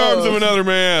into the arms of another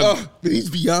man. But he's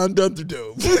beyond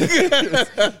Thunderdome.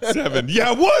 7.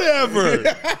 Yeah, whatever.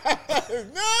 No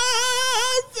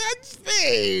such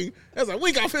thing. That's a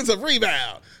weak offensive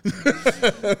rebound.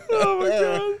 Oh, my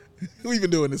God. We've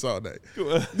been doing this all day.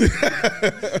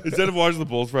 Instead of watching the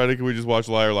Bulls Friday, can we just watch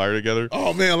Liar Liar together?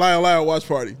 Oh, man, Liar Liar watch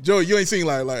party. Joey, you ain't seen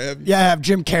Liar Liar, have you? Yeah, I have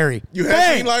Jim Carrey. You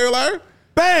have seen Liar Liar?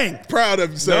 Bang! Proud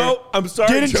of you, sir. No, I'm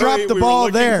sorry, Didn't Joey, drop the we ball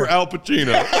were looking there. for Al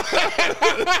Pacino.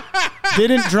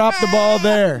 Didn't drop the ball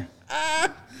there.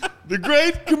 The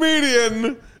great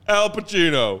comedian Al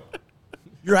Pacino.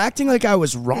 You're acting like I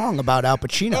was wrong about Al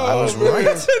Pacino. I was right.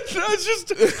 That's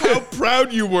just how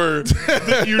proud you were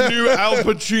that you knew Al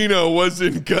Pacino was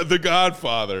in The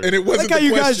Godfather. And it wasn't Like how the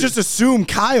you question. guys just assume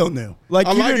Kyle knew. I like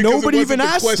it 'cause nobody it even wasn't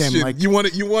the asked question. him. Like, you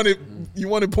wanted You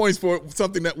wanted points for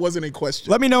something that wasn't in question.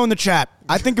 Let me know in the chat.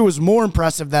 I think it was more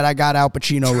impressive that I got Al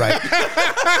Pacino right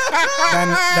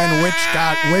than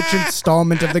which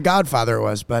installment of The Godfather it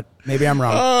was, but maybe I'm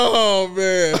wrong. Oh,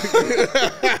 man.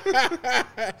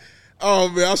 Oh,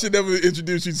 man. I should never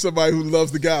introduce you to somebody who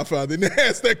loves The Godfather and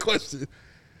ask that question.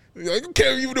 I don't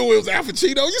care if you knew it was Al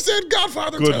Pacino. You said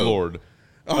Godfather Good too. Lord.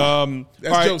 That's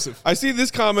right, Joseph. I see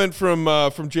this comment from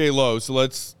J Lo, so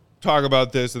let's talk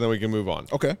about this and then we can move on.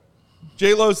 Okay.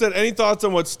 J Lo said, "Any thoughts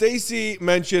on what Stacey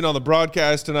mentioned on the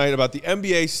broadcast tonight about the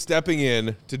NBA stepping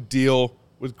in to deal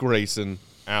with Grayson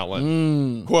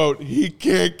Allen? Quote: He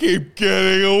can't keep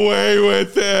getting away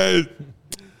with it."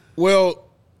 Well,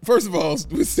 first of all,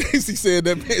 when Stacey said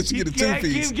that man should get a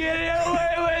two-piece. Keep getting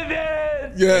away with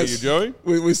it. Yes. Hey, Joey?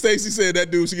 When Stacey said that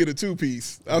dude should get a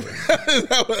two-piece,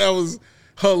 that was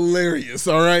hilarious,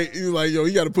 all right? He was like, yo,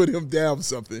 you got to put him down for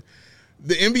something.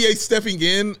 The NBA stepping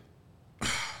in,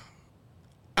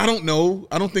 I don't know.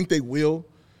 I don't think they will.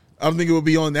 I don't think it will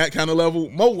be on that kind of level.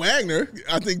 Mo Wagner,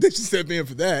 I think they should step in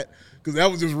for that because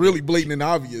that was just really blatant and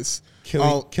obvious.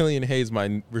 Killian Hayes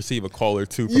might receive a call or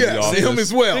two from the Yeah, office. him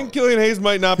as well. I think Killian Hayes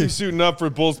might not be suiting up for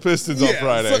Bulls Pistons on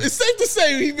Friday. So it's safe to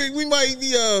say we might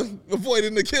be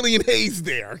avoiding the Killian Hayes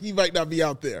there. He might not be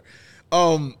out there.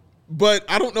 But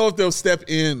I don't know if they'll step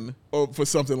in for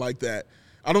something like that.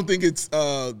 I don't think it's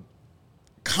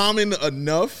common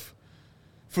enough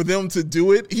for them to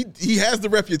do it. He has the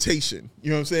reputation. You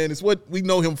know what I'm saying? It's what we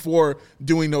know him for,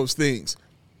 doing those things.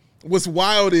 What's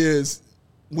wild is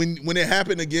when it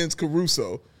happened against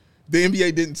Caruso, the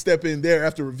NBA didn't step in there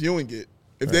after reviewing it.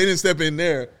 If they didn't step in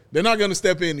there, they're not going to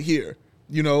step in here,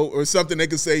 you know, or something they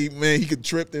could say, man, he could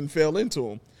trip and fell into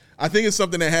him. I think it's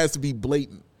something that has to be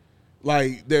blatant.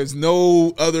 Like, there's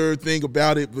no other thing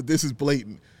about it, but this is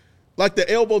blatant. Like the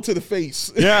elbow to the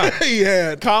face. Yeah. He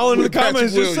had. Colin in the with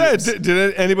comments Patrick just said, Williams.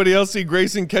 did anybody else see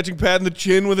Grayson catching Pat in the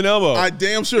chin with an elbow? I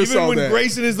damn sure Even saw when that.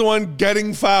 Grayson is the one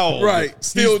getting fouled. Right.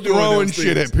 Still he's doing throwing those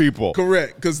shit things. at people.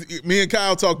 Correct. Because me and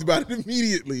Kyle talked about it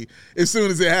immediately as soon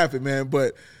as it happened, man.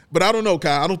 But I don't know,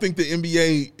 Kyle. I don't think the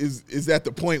NBA is at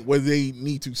the point where they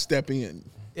need to step in.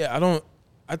 Yeah,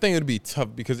 I think it'd be tough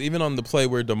because even on the play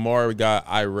where DeMar got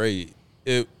irate,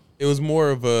 it was more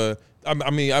of a.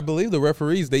 I mean, I believe the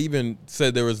referees, they even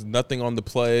said there was nothing on the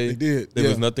play. They did. There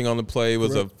was nothing on the play. It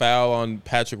was a foul on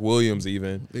Patrick Williams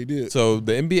even. They did. So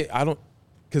the NBA,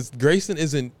 because Grayson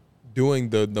isn't doing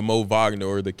the Mo Wagner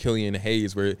or the Killian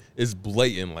Hayes where it's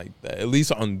blatant like that, at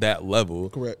least on that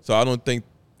level. Correct. So I don't think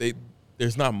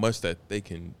there's not much that they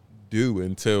can do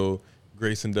until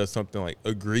Grayson does something like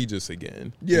egregious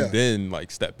again. Yeah. And then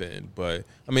like step in. But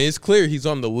I mean, it's clear he's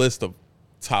on the list of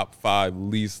top 5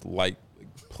 least liked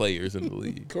players in the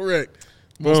league. Correct.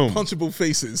 Boom. Most punchable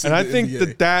faces. And in I the think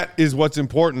NBA. that is what's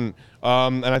important.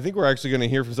 And I think we're actually going to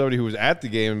hear from somebody who was at the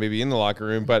game and maybe in the locker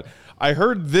room. But I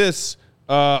heard this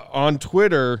on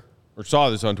Twitter, or saw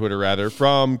this on Twitter rather,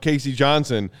 from Casey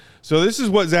Johnson. So this is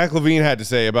what Zach LaVine had to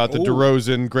say about the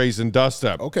DeRozan Grayson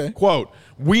dust-up. Okay. Quote,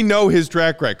 "We know his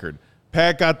track record.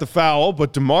 Pat got the foul,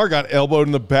 but DeMar got elbowed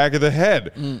in the back of the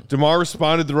head. DeMar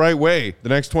responded the right way. The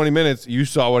next 20 minutes, you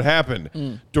saw what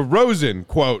happened." DeRozan,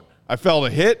 quote, "I felt a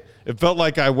hit. It felt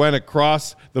like I went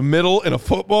across the middle in a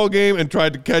football game and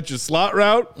tried to catch a slot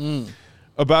route."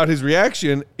 About his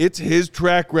reaction, it's his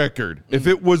track record. If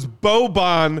it was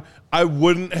Boban, I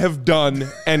wouldn't have done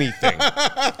anything.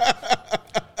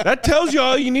 That tells you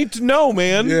all you need to know,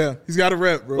 man. Yeah, he's got a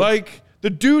rep, bro. Like, the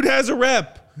dude has a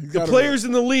rep. The got a players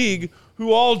in the league,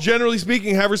 who all, generally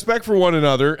speaking, have respect for one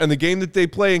another and the game that they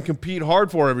play and compete hard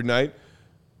for every night,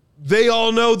 they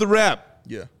all know the rep.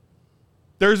 Yeah.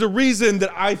 There's a reason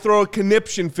that I throw a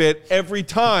conniption fit every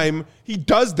time he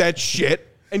does that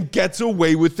shit and gets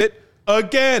away with it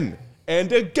again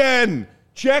and again.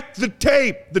 Check the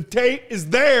tape. The tape is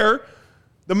there.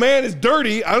 The man is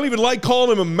dirty. I don't even like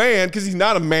calling him a man because he's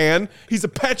not a man. He's a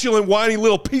petulant, whiny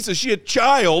little piece of shit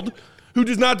child who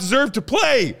does not deserve to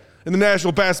play in the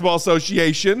National Basketball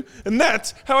Association. And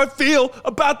that's how I feel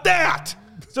about that.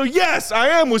 So, yes, I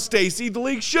am with Stacey. The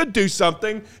league should do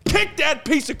something. Kick that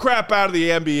piece of crap out of the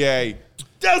NBA.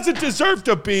 Doesn't deserve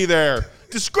to be there.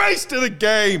 Disgrace to the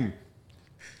game.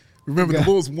 Remember, the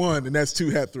Bulls won, and that's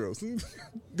 2 hat throws.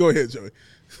 Go ahead, Joey.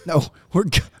 No,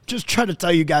 just trying to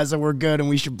tell you guys that we're good and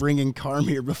we should bring in Carm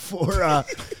here before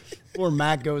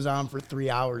Matt goes on for 3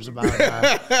 hours about I'm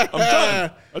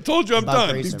done. I told you I'm About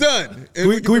done. Grayson. He's done. Can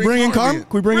we bring in Carm? Can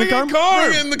we bring in Carm?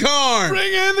 Bring in the Carm.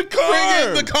 Bring in the car. Bring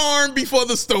in the Carm before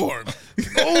the storm.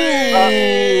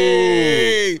 Hey,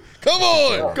 come on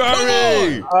on.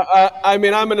 Curry. I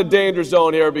mean, I'm in a danger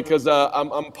zone here because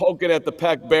I'm poking at the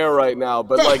Peck Bear right now.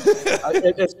 But like,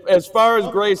 as far as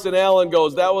Grayson Allen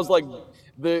goes, that was like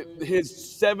his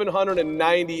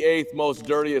 798th most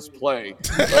dirtiest play.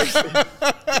 Like,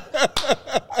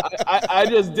 I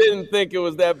just didn't think it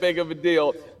was that big of a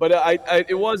deal. But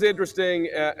it was interesting,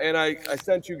 and I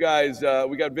sent you guys.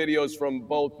 We got videos from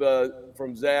both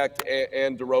from Zach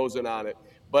and DeRozan on it.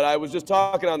 But I was just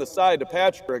talking on the side to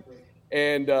Patrick,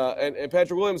 and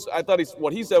Patrick Williams. I thought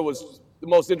what he said was the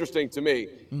most interesting to me.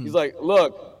 He's like,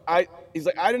 look, I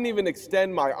didn't even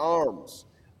extend my arms.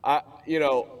 I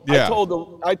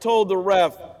told the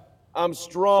ref I'm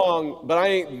strong, but I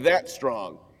ain't that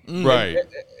strong. Right.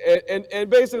 And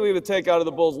basically the take out of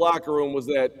the Bulls locker room was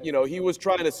that, he was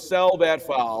trying to sell that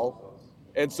foul.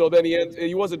 And so then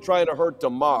he wasn't trying to hurt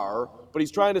DeMar, but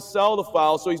he's trying to sell the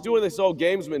foul. So he's doing this whole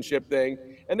gamesmanship thing.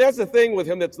 And that's the thing with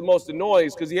him that's the most annoying,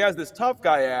 because he has this tough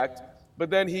guy act, but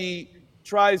then he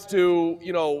tries to,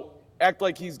 act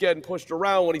like he's getting pushed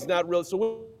around when he's not really.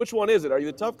 So which one is it? Are you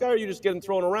the tough guy, or are you just getting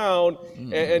thrown around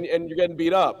and you're getting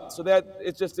beat up? So that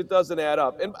it doesn't add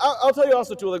up. And I'll tell you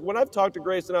also too, like when I've talked to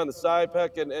Grayson on the side,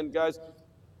 Peck and guys,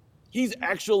 he's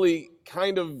actually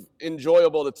kind of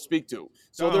enjoyable to speak to.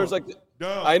 So there's like,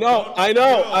 I know.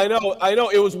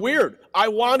 It was weird. I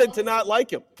wanted to not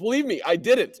like him. Believe me, I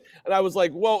didn't. And I was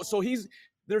like, whoa. So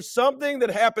there's something that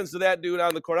happens to that dude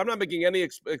on the court. I'm not making any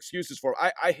excuses for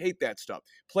him. I hate that stuff.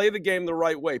 Play the game the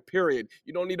right way, period.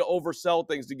 You don't need to oversell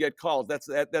things to get calls. That's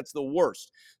the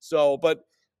worst. So, but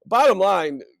bottom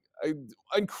line,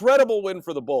 incredible win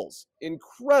for the Bulls.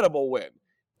 Incredible win.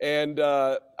 And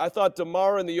I thought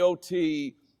DeMar in the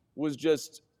OT was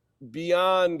just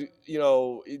beyond,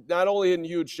 not only in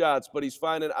huge shots, but he's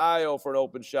finding Io for an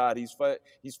open shot. He's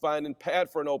finding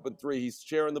Pat for an open three. He's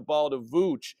sharing the ball to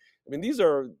Vooch. I mean, these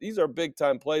are big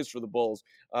time plays for the Bulls.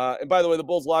 And by the way, the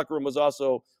Bulls locker room was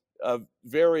also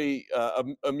very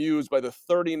amused by the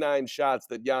 39 shots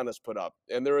that Giannis put up.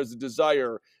 And there is a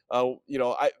desire. I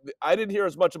didn't hear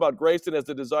as much about Grayson as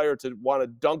the desire to want to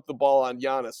dunk the ball on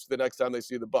Giannis the next time they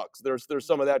see the Bucks. There's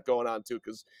some of that going on too,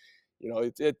 because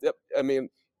I mean,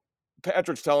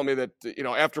 Patrick's telling me that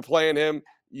after playing him,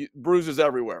 bruises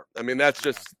everywhere. I mean, that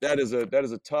is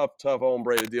a tough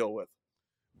hombre to deal with.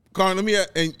 Carl,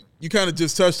 and you kind of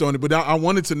just touched on it, but I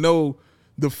wanted to know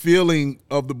the feeling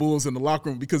of the Bulls in the locker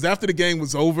room, because after the game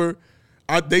was over,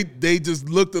 they just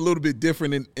looked a little bit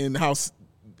different in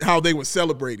how they were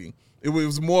celebrating. It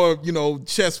was more,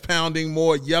 chest pounding,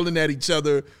 more yelling at each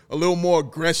other, a little more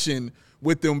aggression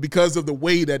with them because of the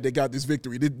way that they got this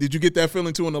victory. Did you get that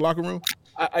feeling too in the locker room?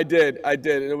 I did, and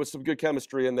there was some good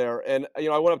chemistry in there. And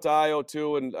I went up to Io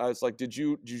too, and I was like, "Did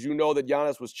you know that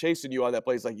Giannis was chasing you on that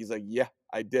play?" He's like, "Yeah,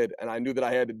 I did," and I knew that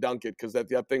I had to dunk it because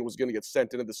that thing was going to get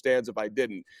sent into the stands if I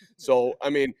didn't. So I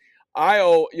mean,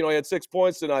 Io, he had 6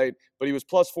 points tonight, but he was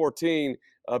plus 14,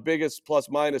 biggest plus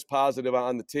minus positive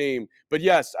on the team. But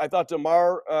yes, I thought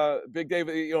DeMar, Big Dave,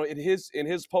 in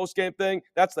his post game thing,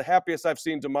 that's the happiest I've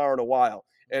seen DeMar in a while.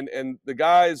 And the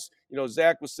guys,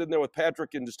 Zach was sitting there with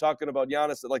Patrick and just talking about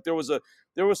Giannis. Like there was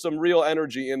some real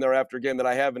energy in there after a game that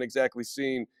I haven't exactly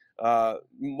seen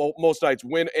most nights,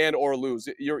 win and or lose.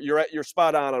 You're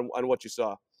spot on what you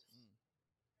saw.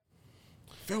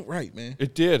 Felt right, man.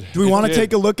 It did. Do we want to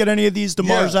take a look at any of these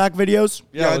DeMar Zach videos?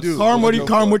 Yeah, I do. Carm,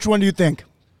 which one do you think?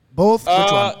 Both?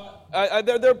 Which one?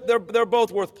 They're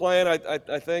both worth playing.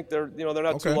 I think they're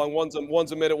not too long.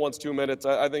 One's a minute, one's 2 minutes.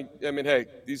 I mean, hey,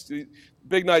 these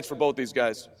big nights for both these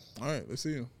guys. All right, let's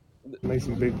see you. Make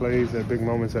some big plays at big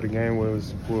moments of the game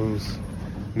was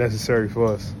necessary for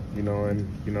us, and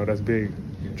that's big.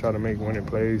 You try to make winning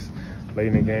plays late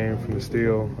in the game from the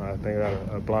steal. I think I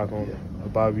got a block on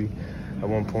Bobby at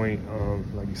one point,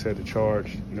 like you said, the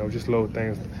charge. Just little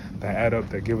things that add up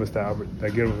that give us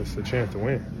a chance to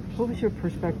win. What was your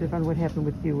perspective on what happened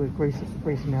with you with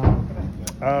Grayson Allen?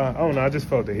 I don't know. I just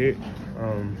felt the hit.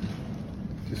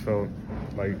 Just felt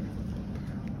like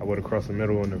I would have crossed the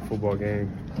middle in the football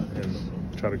game and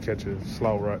try to catch a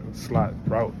slot route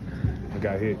and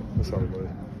got hit. That's all it was.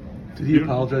 Did he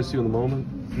apologize to you in the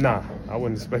moment? Nah, I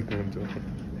wasn't expecting him to.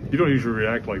 You don't usually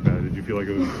react like that. Did you feel like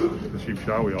it was a cheap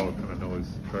shot? We all kind of know his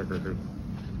track record.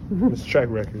 It's a track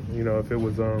record. If it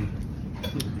was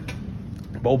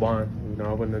Boban,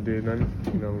 I wouldn't have did nothing,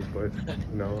 but,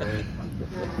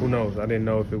 who knows? I didn't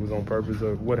know if it was on purpose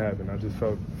or what happened. I just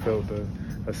felt the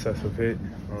excessive hit.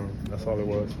 That's all it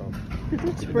was. So. Did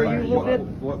it spur you a little bit?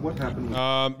 What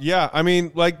happened? Yeah, I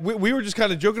mean, like, we were just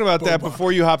kind of joking about that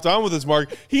before you hopped on with us,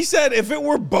 Mark. He said if it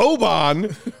were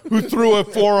Boban who threw a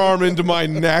forearm into my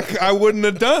neck, I wouldn't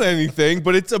have done anything,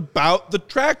 but it's about the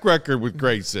track record with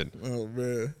Grayson. Oh,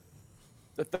 man.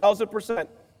 1,000%.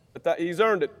 He's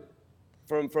earned it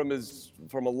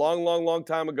from a long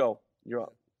time ago. You're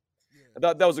up. I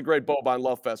thought that was a great Boban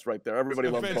love fest right there. Everybody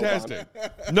loves Fantastic.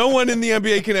 Boban. No one in the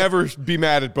NBA can ever be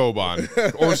mad at Boban,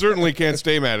 or certainly can't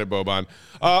stay mad at Boban.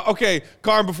 Okay,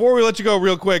 Carm, before we let you go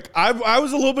real quick, I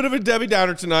was a little bit of a Debbie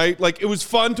Downer tonight. Like, it was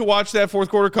fun to watch that fourth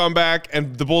quarter comeback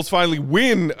and the Bulls finally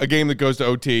win a game that goes to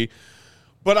OT.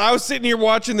 But I was sitting here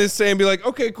watching this and be like,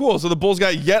 okay, cool. So the Bulls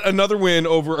got yet another win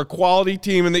over a quality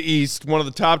team in the East, one of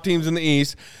the top teams in the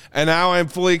East. And now I'm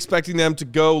fully expecting them to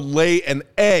go lay an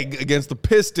egg against the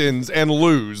Pistons and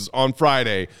lose on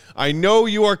Friday. I know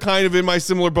you are kind of in my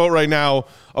similar boat right now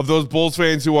of those Bulls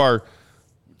fans who are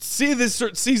see this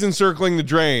season circling the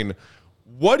drain.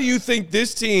 What do you think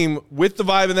this team, with the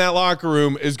vibe in that locker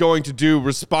room, is going to do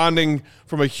responding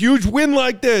from a huge win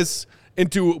like this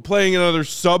into playing another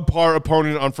subpar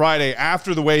opponent on Friday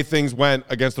after the way things went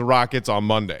against the Rockets on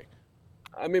Monday?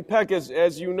 I mean, Peck,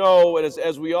 as you know, and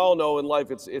as we all know in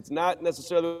life, it's not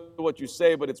necessarily what you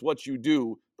say, but it's what you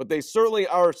do. But they certainly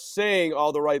are saying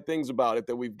all the right things about it,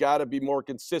 that we've got to be more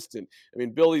consistent. I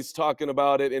mean, Billy's talking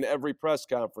about it in every press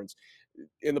conference.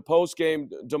 In the postgame,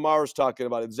 DeMar's talking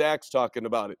about it. Zach's talking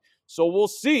about it. So we'll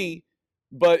see.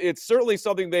 But it's certainly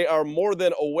something they are more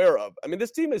than aware of. I mean,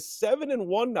 this team is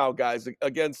 7-1 now, guys,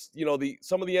 against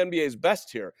some of the NBA's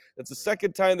best here. It's the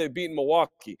second time they've beaten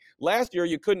Milwaukee. Last year,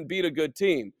 you couldn't beat a good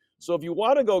team. So if you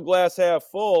want to go glass half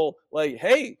full, like,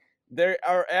 hey, they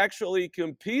are actually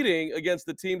competing against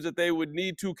the teams that they would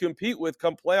need to compete with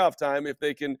come playoff time if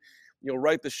they can,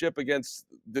 right the ship against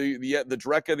the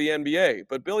dreck of the NBA.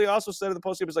 But Billy also said in the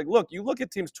postgame, he's like, look, you look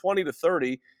at teams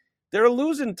 20-30, they're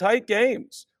losing tight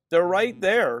games. They're right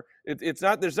there. It's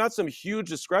not. There's not some huge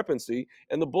discrepancy.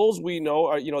 And the Bulls, we know,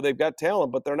 are they've got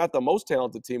talent, but they're not the most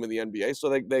talented team in the NBA. So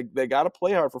they got to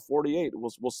play hard for 48.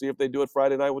 We'll see if they do it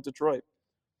Friday night with Detroit.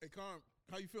 Hey, Carm,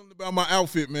 how you feeling about my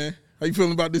outfit, man? How you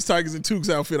feeling about this Tigers and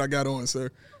Tukes outfit I got on,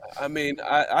 sir? I mean,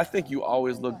 I think you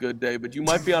always look good, Dave, but you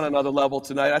might be on another level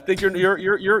tonight. I think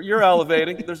you're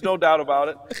elevating. There's no doubt about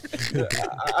it.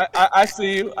 I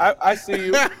see you. I see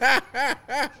you.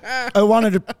 I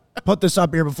wanted to put this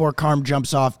up here before Carm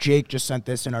jumps off. Jake just sent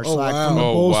this in our Slack from the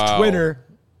Bulls Twitter.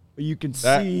 You can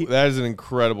see that is an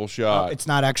incredible shot. It's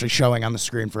not actually showing on the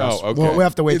screen for us. Okay. We'll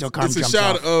have to wait till Carm jumps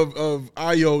off. It's a shot of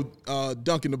Ayo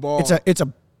dunking the ball. It's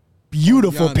a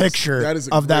beautiful picture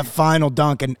of that final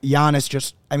dunk, and Giannis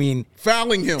just,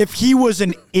 fouling him. If he was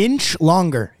an inch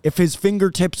longer, if his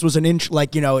fingertips was an inch,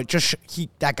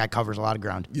 that guy covers a lot of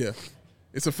ground. Yeah.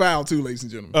 It's a foul too, ladies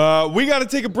and gentlemen. We got to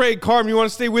take a break. Carm, you want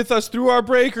to stay with us through our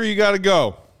break, or you got to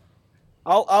go?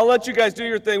 I'll let you guys do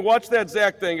your thing. Watch that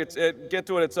Zach thing. Get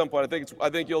to it at some point. I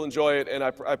think you'll enjoy it, and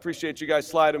I appreciate you guys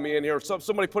sliding me in here.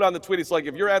 Somebody put on the tweet. It's like,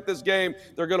 if you're at this game,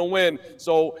 they're going to win.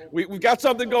 So we've got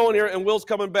something going here, and Will's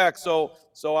coming back. So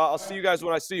I'll see you guys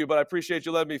when I see you. But I appreciate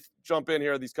you letting me jump in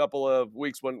here these couple of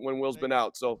weeks when Will's been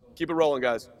out. So keep it rolling,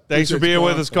 guys. Thanks for being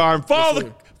with us, Carm.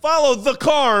 Follow the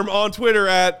Carm on Twitter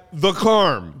at the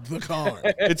Carm. The Carm.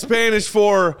 It's Spanish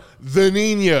for the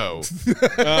Nino.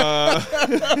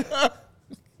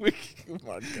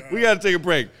 We got to take a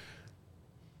break.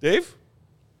 Dave?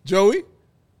 Joey?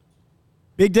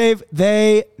 Big Dave,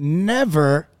 they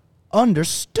never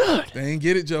understood. They didn't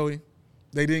get it, Joey.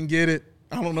 They didn't get it.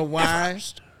 I don't know why.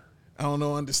 I don't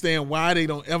understand why they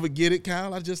don't ever get it,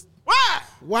 Kyle. Why?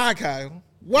 Why, Kyle?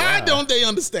 Why don't they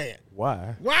understand?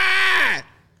 Why? Why?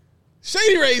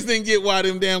 Shady Rays didn't get why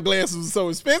them damn glasses were so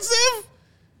expensive.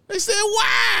 They said,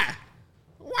 why?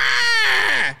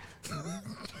 Why?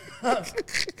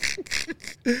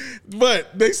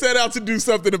 But they set out to do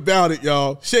something about it,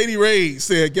 y'all. Shady Rays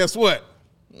said, guess what?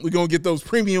 We're going to get those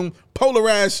premium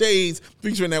polarized shades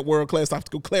featuring that world-class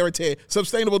optical clarity,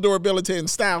 sustainable durability, and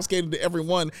style skated to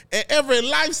everyone and every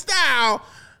lifestyle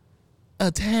a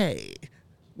day.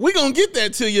 We're going to get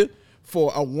that to you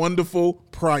for a wonderful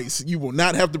price. You will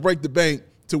not have to break the bank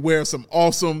to wear some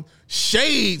awesome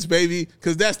shades, baby,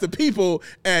 because that's the people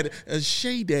at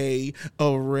Shady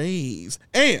Rays.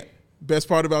 And best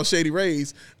part about Shady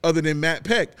Rays, other than Matt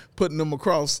Peck putting them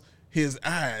across his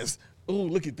eyes. Oh,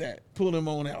 look at that. Pull them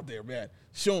on out there, man.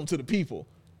 Show them to the people.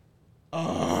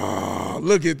 Oh,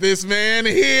 look at this man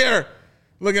here.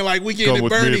 Looking like Weekend Come at with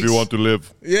Bernie's. me if you want to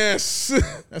live. Yes.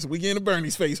 That's Weekend at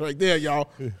Bernie's face right there, y'all.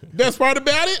 Best part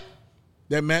about it,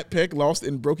 that Matt Peck lost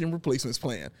in broken replacements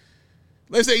plan.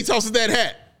 Let's say he tosses that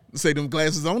hat. Let's say them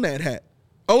glasses on that hat.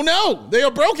 Oh, no. They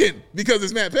are broken because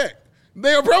it's Matt Peck.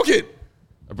 They are broken.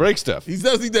 I break stuff. He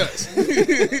does.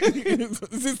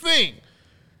 It's his thing.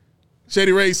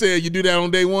 Shady Ray said, you do that on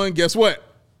day one, guess what?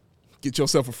 Get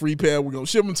yourself a free pair. We're going to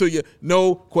ship them to you.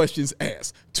 No questions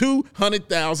asked.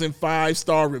 200,000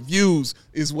 5-star reviews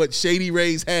is what Shady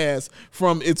Rays has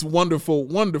from its wonderful,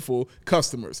 wonderful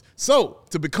customers. So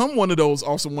to become one of those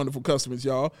awesome, wonderful customers,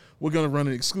 y'all, we're going to run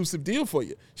an exclusive deal for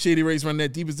you. Shady Rays run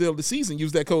that deepest deal of the season.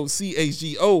 Use that code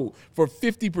CHGO for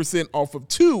 50% off of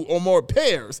 2 or more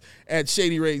pairs at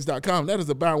shadyrays.com. That is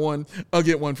a buy one,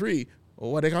 get one free.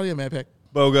 Or what they call you, Matt Peck?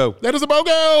 BOGO. That is a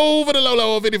BOGO for the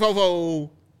Lolo 54.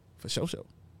 For show.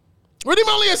 Redeem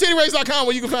only at ShadyRays.com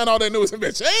where you can find all that newest and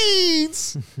best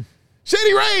shades.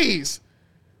 Shady Rays.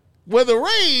 Where the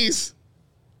Rays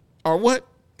are what,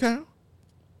 Kyle?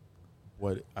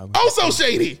 What? So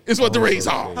shady is what the Rays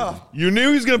are. You knew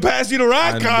he was going to pass you the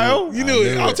rock, Kyle. You knew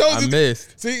it. I told you. I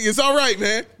missed. See, it's all right,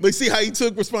 man. Let's see how he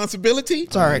took responsibility.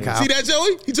 It's all right, Kyle. See that,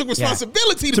 Joey? He took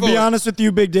responsibility. To be honest with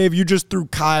you, Big Dave, you just threw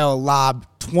Kyle a lob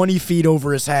 20 feet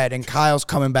over his head, and Kyle's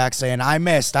coming back saying, I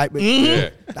missed. I don't know.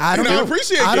 I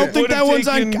don't think that one's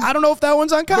on. I don't know if that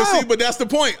one's on Kyle. But that's the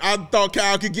point. I thought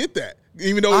Kyle could get that.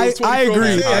 Even though it was 24 I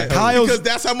agree. because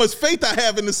that's how much faith I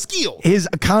have in the skill. His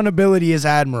accountability is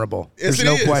admirable. Yes, There's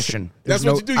no is. question. That's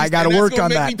what you do. I got to work on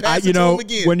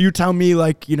that. When you tell me,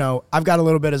 I've got a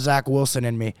little bit of Zach Wilson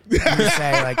in me. You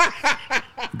say,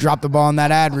 drop the ball on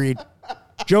that ad read.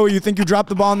 Joey, you think you dropped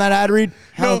the ball on that ad read?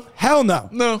 Hell no.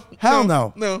 No,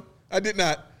 I did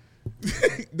not.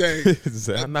 Dang.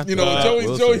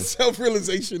 Joey's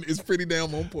self-realization is pretty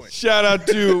damn on point. Shout out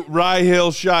to Rye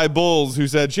Hill Shy Bulls, who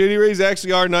said Shady Rays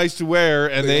actually are nice to wear,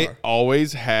 and they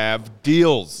always have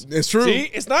deals. It's true.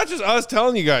 See, it's not just us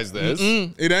telling you guys this.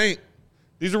 It ain't.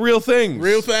 These are real things.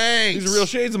 Real things. These are real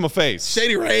shades of my face.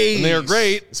 Shady Rays. And they are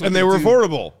great, and they were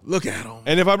affordable. Look at them.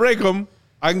 And if I break them,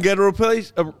 I can get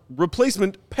a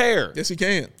replacement pair. Yes, you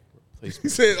can.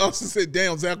 He also said,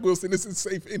 damn, Zach Wilson isn't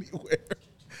safe anywhere.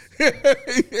 He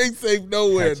ain't safe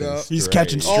nowhere, dog. He's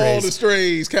catching strays. All the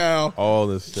strays, Kyle. All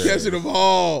the strays. Catching them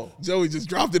all. Joey just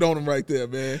dropped it on him right there,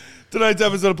 man. Tonight's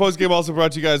episode of Postgame also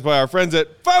brought to you guys by our friends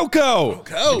at FOCO.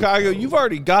 Chicago, you've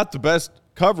already got the best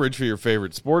coverage for your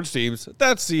favorite sports teams.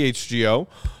 That's CHGO.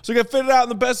 So get fitted out in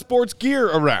the best sports gear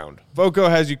around. FOCO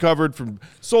has you covered from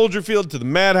Soldier Field to the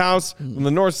Madhouse, from the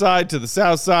north side to the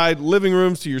south side, living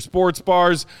rooms to your sports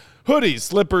bars, hoodies,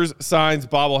 slippers, signs,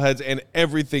 bobbleheads, and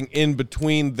everything in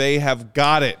between. They have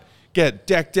got it. Get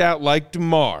decked out like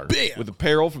DeMar with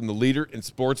apparel from the leader in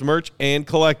sports merch and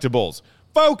collectibles.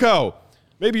 FOCO.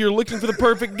 Maybe you're looking for the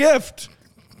perfect gift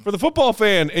for the football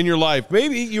fan in your life.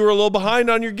 Maybe you were a little behind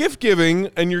on your gift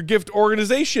giving and your gift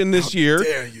organization this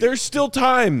year. There's still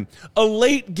time. A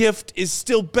late gift is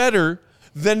still better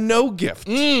than no gift.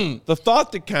 The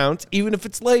thought that counts, even if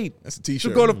it's late. That's a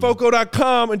t-shirt. So go to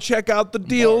FOCO.com and check out the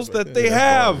deals that they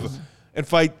have and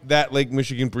fight that Lake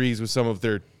Michigan breeze with some of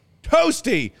their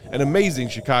toasty and amazing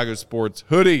Chicago sports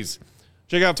hoodies.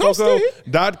 Check out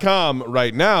FOCO.com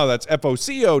right now. That's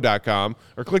FOCO.com.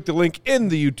 Or click the link in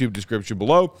the YouTube description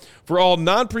below. For all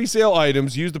non-presale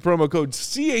items, use the promo code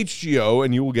CHGO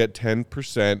and you will get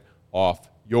 10% off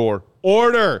your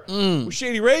order. With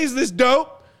Shady Rays this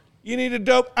dope. You need a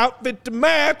dope outfit to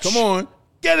match. Come on.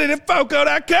 Get it at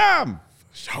FOCO.com.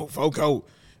 Show FOCO.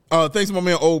 Thanks to my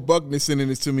man Old Buckner sending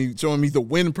this to me, showing me the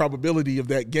win probability of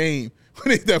that game.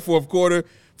 When it's that fourth quarter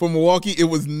for Milwaukee, it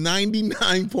was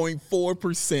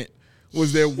 99.4%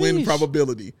 was their win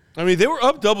probability. I mean, they were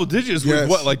up double digits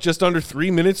with just under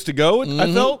 3 minutes to go,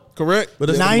 I felt? Correct. But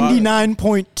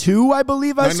 99.2, I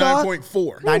believe I saw.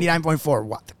 99.4. 99.4.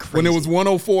 What the crazy. When it was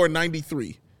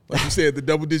 104-93. Like you said, the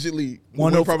double-digit lead.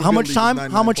 How much time?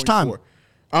 How much time?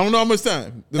 I don't know how much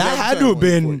time. That had to have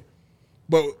been.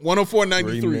 But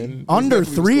 104-93. Under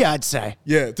 3, I'd say.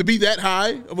 Yeah, to be that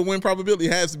high of a win probability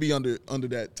has to be under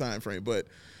that time frame. But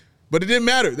it didn't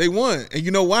matter. They won. And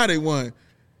you know why they won.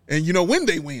 And you know when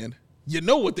they win. You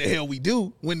know what the hell we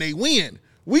do when they win.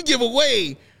 We give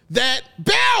away that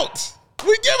belt.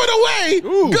 We give it away.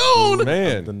 Goon of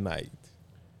the night.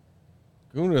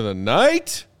 Goon of the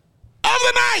night? Of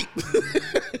the night.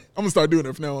 I'm going to start doing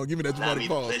it from now on. Give me that dramatic pause.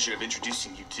 Allow me the pleasure of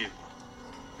introducing you to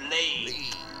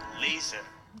Laser.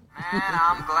 Man,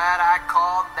 I'm glad I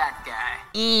called that guy.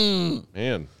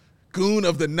 Man. Goon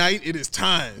of the night, it is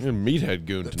time. You're a meathead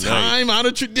goon tonight.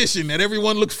 Time-honored tradition that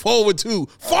everyone looks forward to.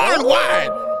 Far and wide,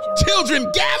 children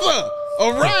gather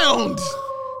around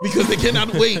because they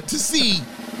cannot wait to see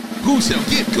who shall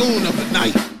get Goon of the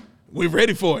Night. We're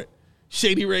ready for it.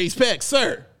 Shady Rays Peck,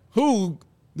 sir, who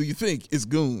do you think is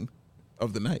Goon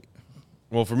of the Night?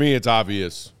 Well, for me, it's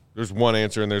obvious. There's one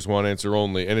answer, and there's one answer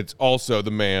only, and it's also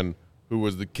the man who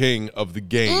was the king of the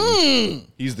game.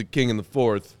 He's the king in the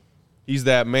fourth. He's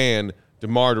that man,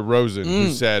 DeMar DeRozan,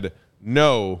 who said,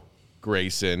 "No,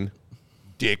 Grayson,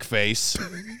 dick face,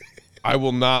 I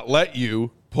will not let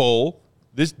you pull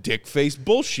this dick face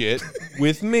bullshit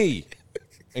with me,"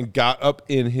 and got up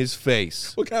in his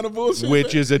face. What kind of bullshit?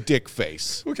 Which is a dick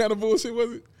face. What kind of bullshit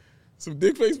was it? Some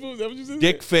dick face bullshit? Is that what you said?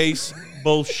 Dick face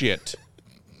bullshit.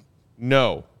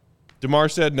 No. DeMar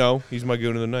said no. He's my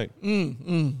goon of the night.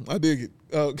 I dig it.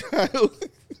 Kyle.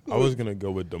 I was going to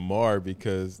go with DeMar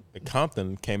because the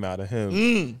Compton came out of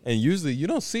him. And usually you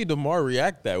don't see DeMar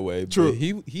react that way. True. But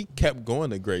he kept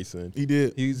going to Grayson. He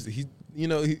did.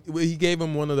 He gave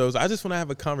him one of those, I just want to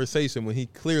have a conversation when he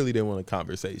clearly didn't want a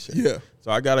conversation. Yeah. So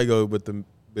I got to go with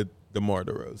DeMar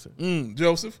DeRozan.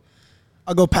 Joseph?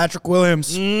 I'll go Patrick Williams.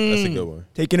 That's a good one.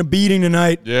 Taking a beating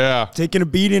tonight. Yeah. Taking a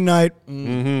beating tonight.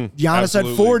 Giannis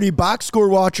had 40 box score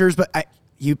watchers, but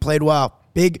he played well.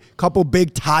 Couple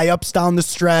big tie-ups down the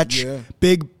stretch. Yeah.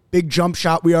 Big jump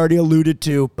shot we already alluded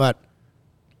to, but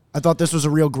I thought this was a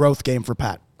real growth game for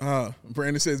Pat.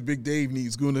 Brandon says Big Dave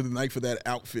needs Goon of the Night for that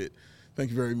outfit.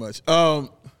 Thank you very much.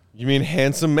 You mean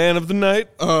handsome man of the night?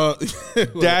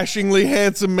 Dashingly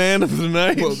handsome man of the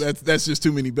night? Well, that's just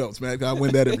too many belts, man. I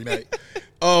win that every night.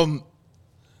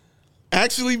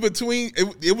 Actually,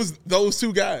 it was those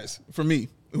two guys for me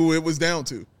who it was down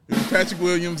to. It was Patrick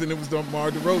Williams and it was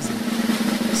DeMar DeRozan.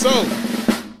 So,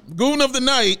 Goon of the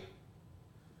Night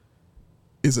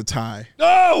is a tie.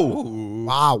 Oh!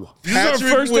 Wow. This is our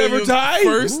first ever tie?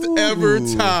 First ever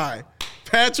tie.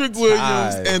 Patrick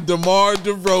Williams and DeMar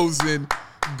DeRozan,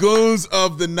 Goons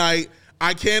of the Night.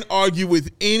 I can't argue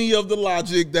with any of the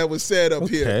logic that was said up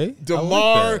here.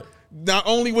 DeMar, like not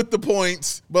only with the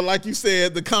points, but like you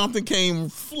said, the Compton came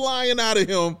flying out of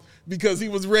him because he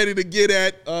was ready to get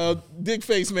at Dick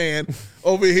Face Man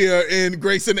over here in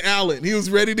Grayson Allen. He was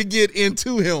ready to get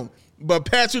into him. But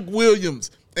Patrick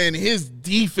Williams and his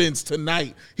defense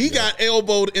tonight, he got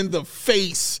elbowed in the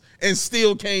face and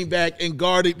still came back and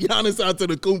guarded Giannis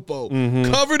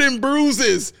Antetokounmpo. Covered in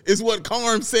bruises is what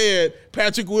Carm said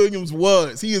Patrick Williams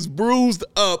was. He is bruised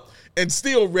up and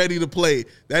still ready to play.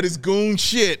 That is goon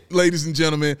shit, ladies and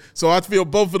gentlemen. So I feel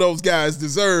both of those guys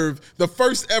deserve the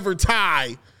first ever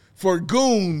tie for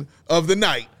Goon of the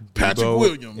Night. Patrick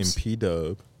Williams. And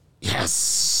P-Dub.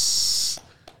 Yes.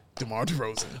 DeMar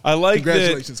DeRozan. I like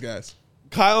Congratulations, guys.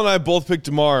 Kyle and I both picked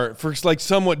DeMar for like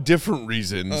somewhat different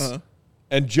reasons.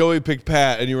 And Joey picked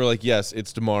Pat, and you were like, yes,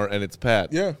 it's DeMar and it's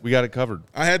Pat. Yeah. We got it covered.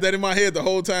 I had that in my head the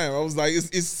whole time. I was like,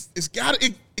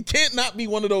 it can't not be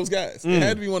one of those guys. It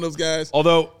had to be one of those guys.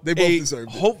 Although they both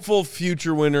deserved it. Hopeful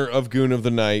future winner of Goon of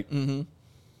the Night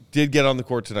did get on the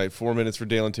court tonight. 4 minutes for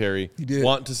Dalen Terry. He did.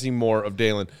 Want to see more of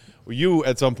Dalen. Well, you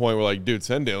at some point were like, dude,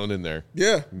 send Dalen in there.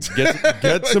 Yeah.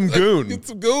 Get some Goon. Get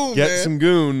some Goon, Get man. some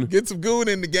Goon. Get some Goon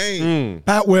in the game.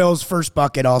 Pat Will's first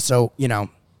bucket also,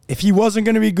 if he wasn't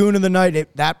going to be Goon of the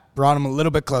Night, that brought him a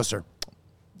little bit closer.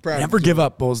 Never give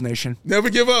up, Bulls Nation. Never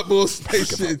give up, Bulls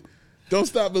Nation. Don't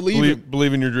stop believing.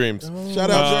 Believe in your dreams. Shout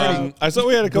out, Journey. I saw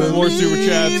we had a couple more super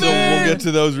chats, so we'll get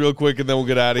to those real quick, and then we'll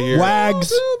get out of here.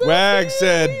 Wags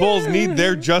said, Bulls need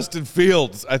their Justin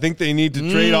Fields. I think they need to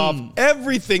trade off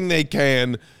everything they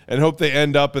can and hope they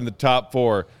end up in the top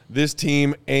 4. This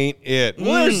team ain't it.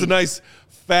 Well, there's a nice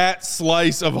fat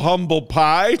slice of humble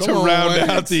pie to round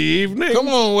out the evening. Come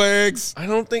on, Wags. I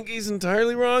don't think he's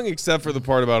entirely wrong, except for the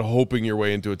part about hoping your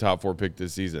way into a top 4 pick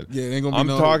this season. Yeah, it ain't gonna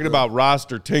be I'm talking about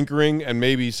roster tinkering and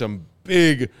maybe some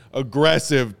big,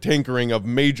 aggressive tinkering of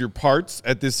major parts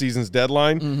at this season's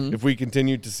deadline. If we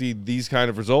continue to see these kind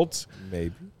of results,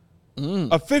 maybe.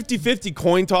 A 50-50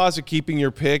 coin toss of keeping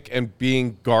your pick and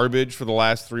being garbage for the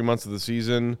last 3 months of the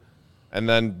season and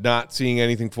then not seeing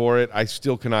anything for it, I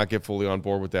still cannot get fully on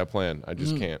board with that plan. I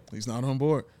just can't. He's not on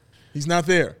board. He's not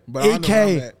there. But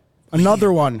AK,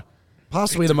 another one.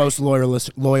 Possibly the most loyal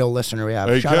listener we have.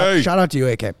 AK. Shout out to you,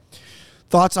 AK.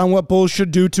 Thoughts on what Bulls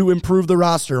should do to improve the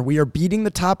roster? We are beating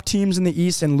the top teams in the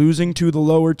East and losing to the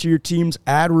lower tier teams.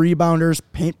 Add rebounders,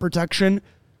 paint protection,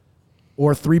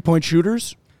 or 3-point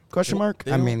shooters? Question mark?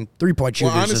 I mean, 3-point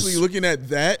shooters. Well, honestly, looking at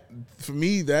that, for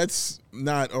me, that's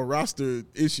not a roster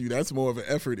issue. That's more of an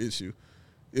effort issue.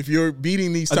 If you're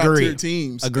beating these top tier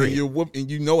teams and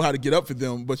you know how to get up for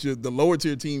them, but the lower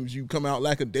tier teams, you come out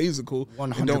lackadaisical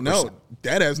 100%. And don't know.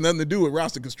 That has nothing to do with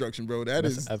roster construction, bro.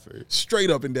 That's effort. Straight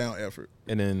up and down effort.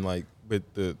 And then with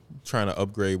the trying to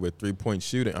upgrade with 3-point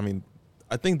shooting, I mean,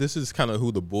 I think this is kind of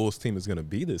who the Bulls team is going to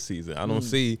be this season. I don't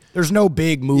see. There's no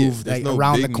big move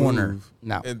around the corner. Move.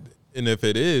 No. And if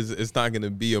it is, it's not going to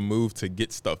be a move to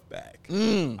get stuff back.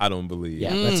 I don't believe.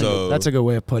 Yeah, that's a good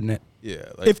way of putting it.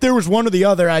 Yeah. If there was one or the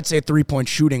other, I'd say 3-point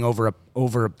shooting over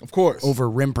of course, over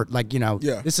rim.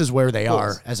 This is where they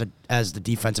are as the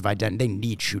defensive identity. They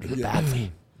need shooting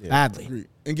badly. Badly. Agreed.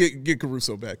 And get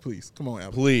Caruso back, please. Come on,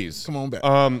 Albert. Please. Come on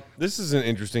back. This is an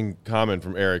interesting comment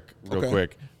from Eric, real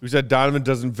quick, who said Donovan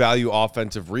doesn't value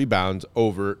offensive rebounds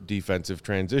over defensive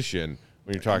transition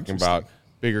when you're talking about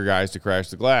bigger guys to crash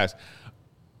the glass.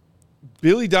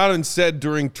 Billy Donovan said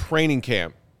during training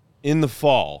camp in the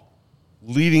fall,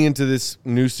 leading into this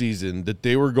new season, that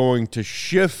they were going to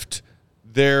shift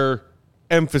their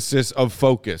emphasis of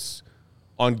focus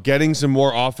on getting some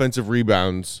more offensive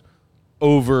rebounds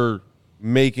over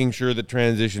making sure that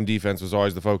transition defense was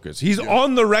always the focus. He's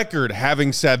on the record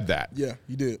having said that. Yeah,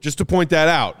 he did. Just to point that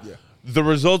out. Yeah. The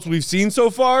results we've seen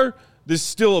so far, this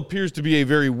still appears to be a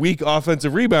very weak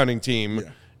offensive rebounding team. Yeah.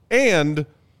 And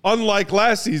unlike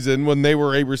last season when they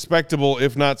were a respectable,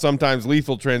 if not sometimes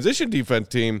lethal transition defense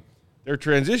team, their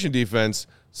transition defense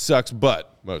sucks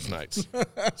butt most nights.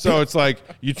 So it's like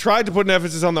you tried to put an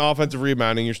emphasis on the offensive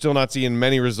rebounding. You're still not seeing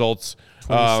many results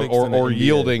or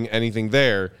yielding anything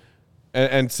there.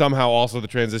 And somehow also the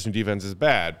transition defense is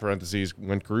bad, parentheses,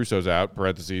 when Caruso's out,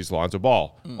 parentheses, Lonzo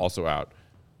Ball also out.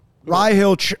 Rye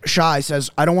Hill Shy says,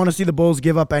 I don't want to see the Bulls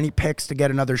give up any picks to get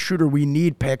another shooter. We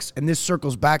need picks. And this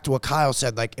circles back to what Kyle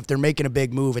said. Like, if they're making a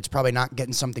big move, it's probably not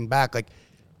getting something back. Like,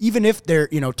 even if they're,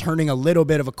 turning a little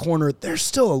bit of a corner, they're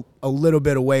still a little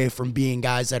bit away from being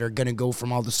guys that are going to go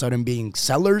from all of a sudden being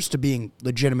sellers to being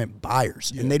legitimate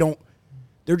buyers. Yeah. And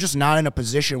they're just not in a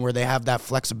position where they have that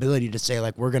flexibility to say,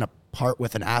 like, we're going to part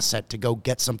with an asset to go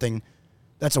get something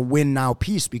that's a win now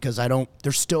piece, because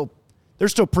they're still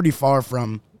pretty far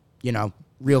from,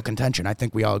 real contention. I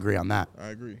think we all agree on that. I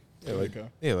agree. Like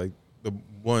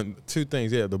two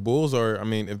things. Yeah, the Bulls are,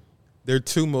 if their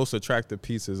two most attractive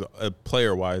pieces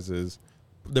player-wise is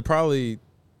they're probably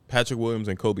Patrick Williams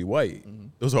and Kobe White. Mm-hmm.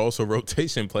 Those are also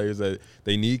rotation players that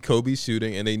they need Kobe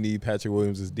shooting and they need Patrick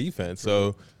Williams' defense.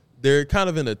 So they're kind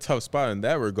of in a tough spot in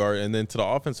that regard. And then to the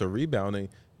offensive rebounding,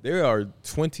 they are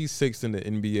 26th in the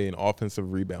NBA in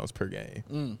offensive rebounds per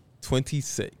game.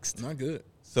 26th. Not good.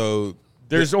 So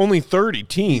there's only 30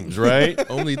 teams, right?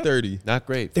 Only 30. Not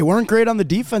great. They weren't great on the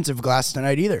defensive glass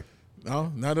tonight either.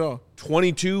 No, not at all.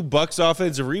 22 Bucks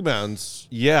offensive rebounds.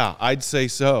 Yeah, I'd say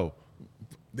so.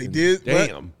 They did.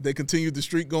 Damn. They continued the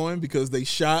streak going because they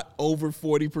shot over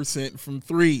 40% from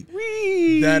three.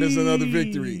 Whee! That is another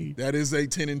victory. That is a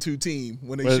 10-2 team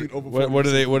when they shoot over 40%.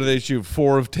 What do they shoot?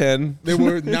 4 of 10? They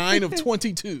were 9 of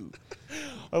 22.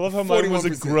 I love how mine was a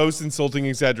gross, insulting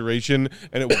exaggeration,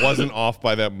 and it wasn't off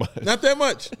by that much. Not that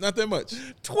much.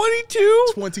 22?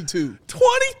 22.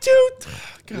 22?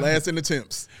 Last in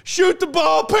attempts. Shoot the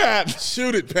ball, Pat.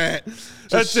 Shoot it, Pat.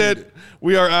 That's it.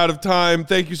 We are out of time.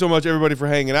 Thank you so much, everybody, for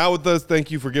hanging out with us.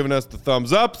 Thank you for giving us the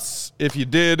thumbs ups. If you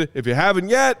did, if you haven't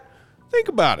yet, think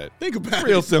about it. It's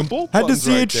real simple. Had to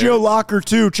CHGO locker,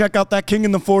 too. Check out that King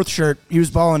in the Fourth shirt. He was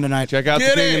balling tonight. Check out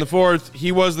the King in the Fourth.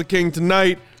 He was the king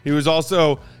tonight. He was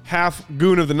also half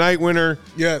Goon of the Night winner.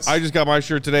 Yes. I just got my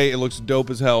shirt today. It looks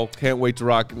dope as hell. Can't wait to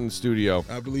rock it in the studio.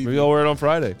 I believe Maybe I'll wear it on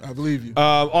Friday. I believe you.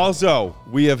 Also,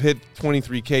 we have hit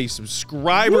 23K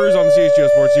subscribers on the CHGO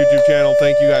Sports YouTube channel.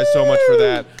 Thank you guys so much for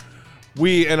that.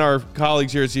 We and our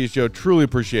colleagues here at CHGO truly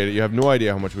appreciate it. You have no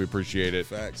idea how much we appreciate it.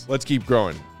 Facts. Let's keep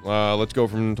growing. Let's go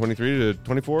from 23 to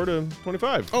 24 to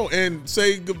 25. Oh, and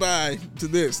say goodbye to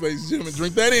this, ladies and gentlemen.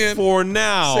 Drink that in. For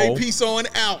now. Say peace on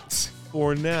out.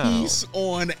 For now. Peace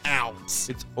on out.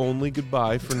 It's only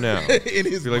goodbye for now. It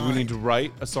is. I feel like we need to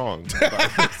write a song.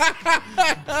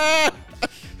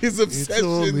 His obsessions it's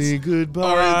only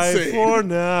goodbye for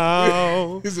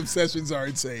now. His obsessions are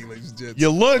insane, ladies and gents.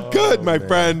 You look good, my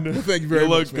friend. Well, thank you very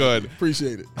much. You look good.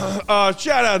 Appreciate it. Shout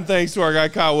out and thanks to our guy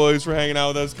Kyle Williams for hanging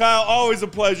out with us. Kyle, always a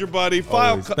pleasure, buddy.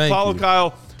 Follow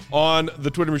Kyle on the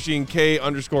Twitter machine,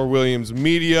 K_Williams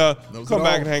Media. Come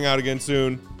back and hang out again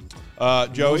soon.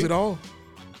 Joey, knows it all.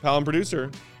 Pal and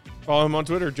producer. Follow him on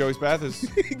Twitter, Joey Spathis.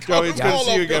 Joey, it's good to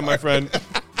see you again, my friend.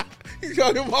 You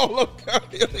got him all up.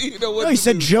 You know what? No, he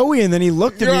said Joey, and then he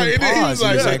looked at me and paused.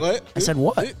 He was like, what? I said,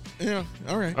 what? Yeah,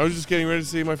 all right. I was just getting ready to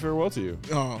say my farewell to you.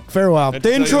 Oh. Farewell.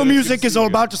 The intro music is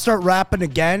about to start rapping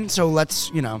again, so let's,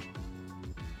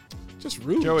 Just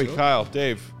rude, Joey, Kyle,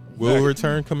 Dave. Will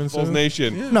return coming soon? Bulls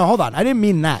Nation. Yeah. No, hold on. I didn't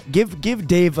mean that. Give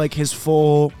Dave, his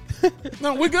full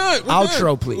No, we're good.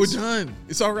 outro, please. We're done.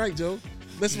 It's all right, Joe.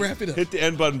 Let's wrap it up. Hit the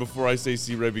end button before I say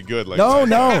see Red be good. No.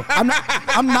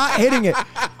 I'm not hitting it.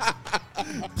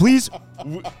 Please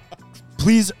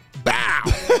Please bow.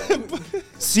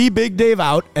 See Big Dave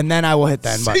out, and then I will hit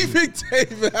that button. See Big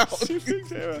Dave out.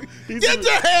 Get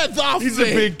your hands off He's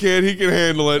me. a big kid. He can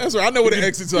handle it. That's right. I know where the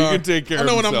exits are. He can take care of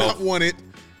himself. I know when I'm not wanted.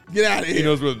 Get out of here. He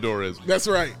knows where the door is. That's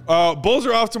right. Bulls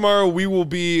are off tomorrow. We will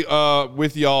be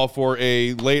with y'all for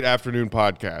a late afternoon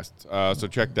podcast. So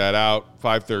check that out,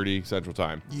 5:30 Central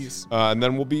Time. Yes. And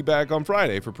then we'll be back on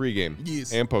Friday for pregame.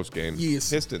 Yes. And postgame. Yes.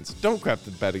 Pistons. Don't crap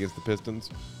the bet against the Pistons.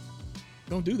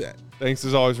 Don't do that. Thanks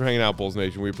as always for hanging out, Bulls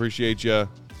Nation. We appreciate you.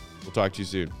 We'll talk to you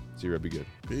soon. See you, Red. Be good.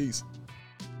 Peace.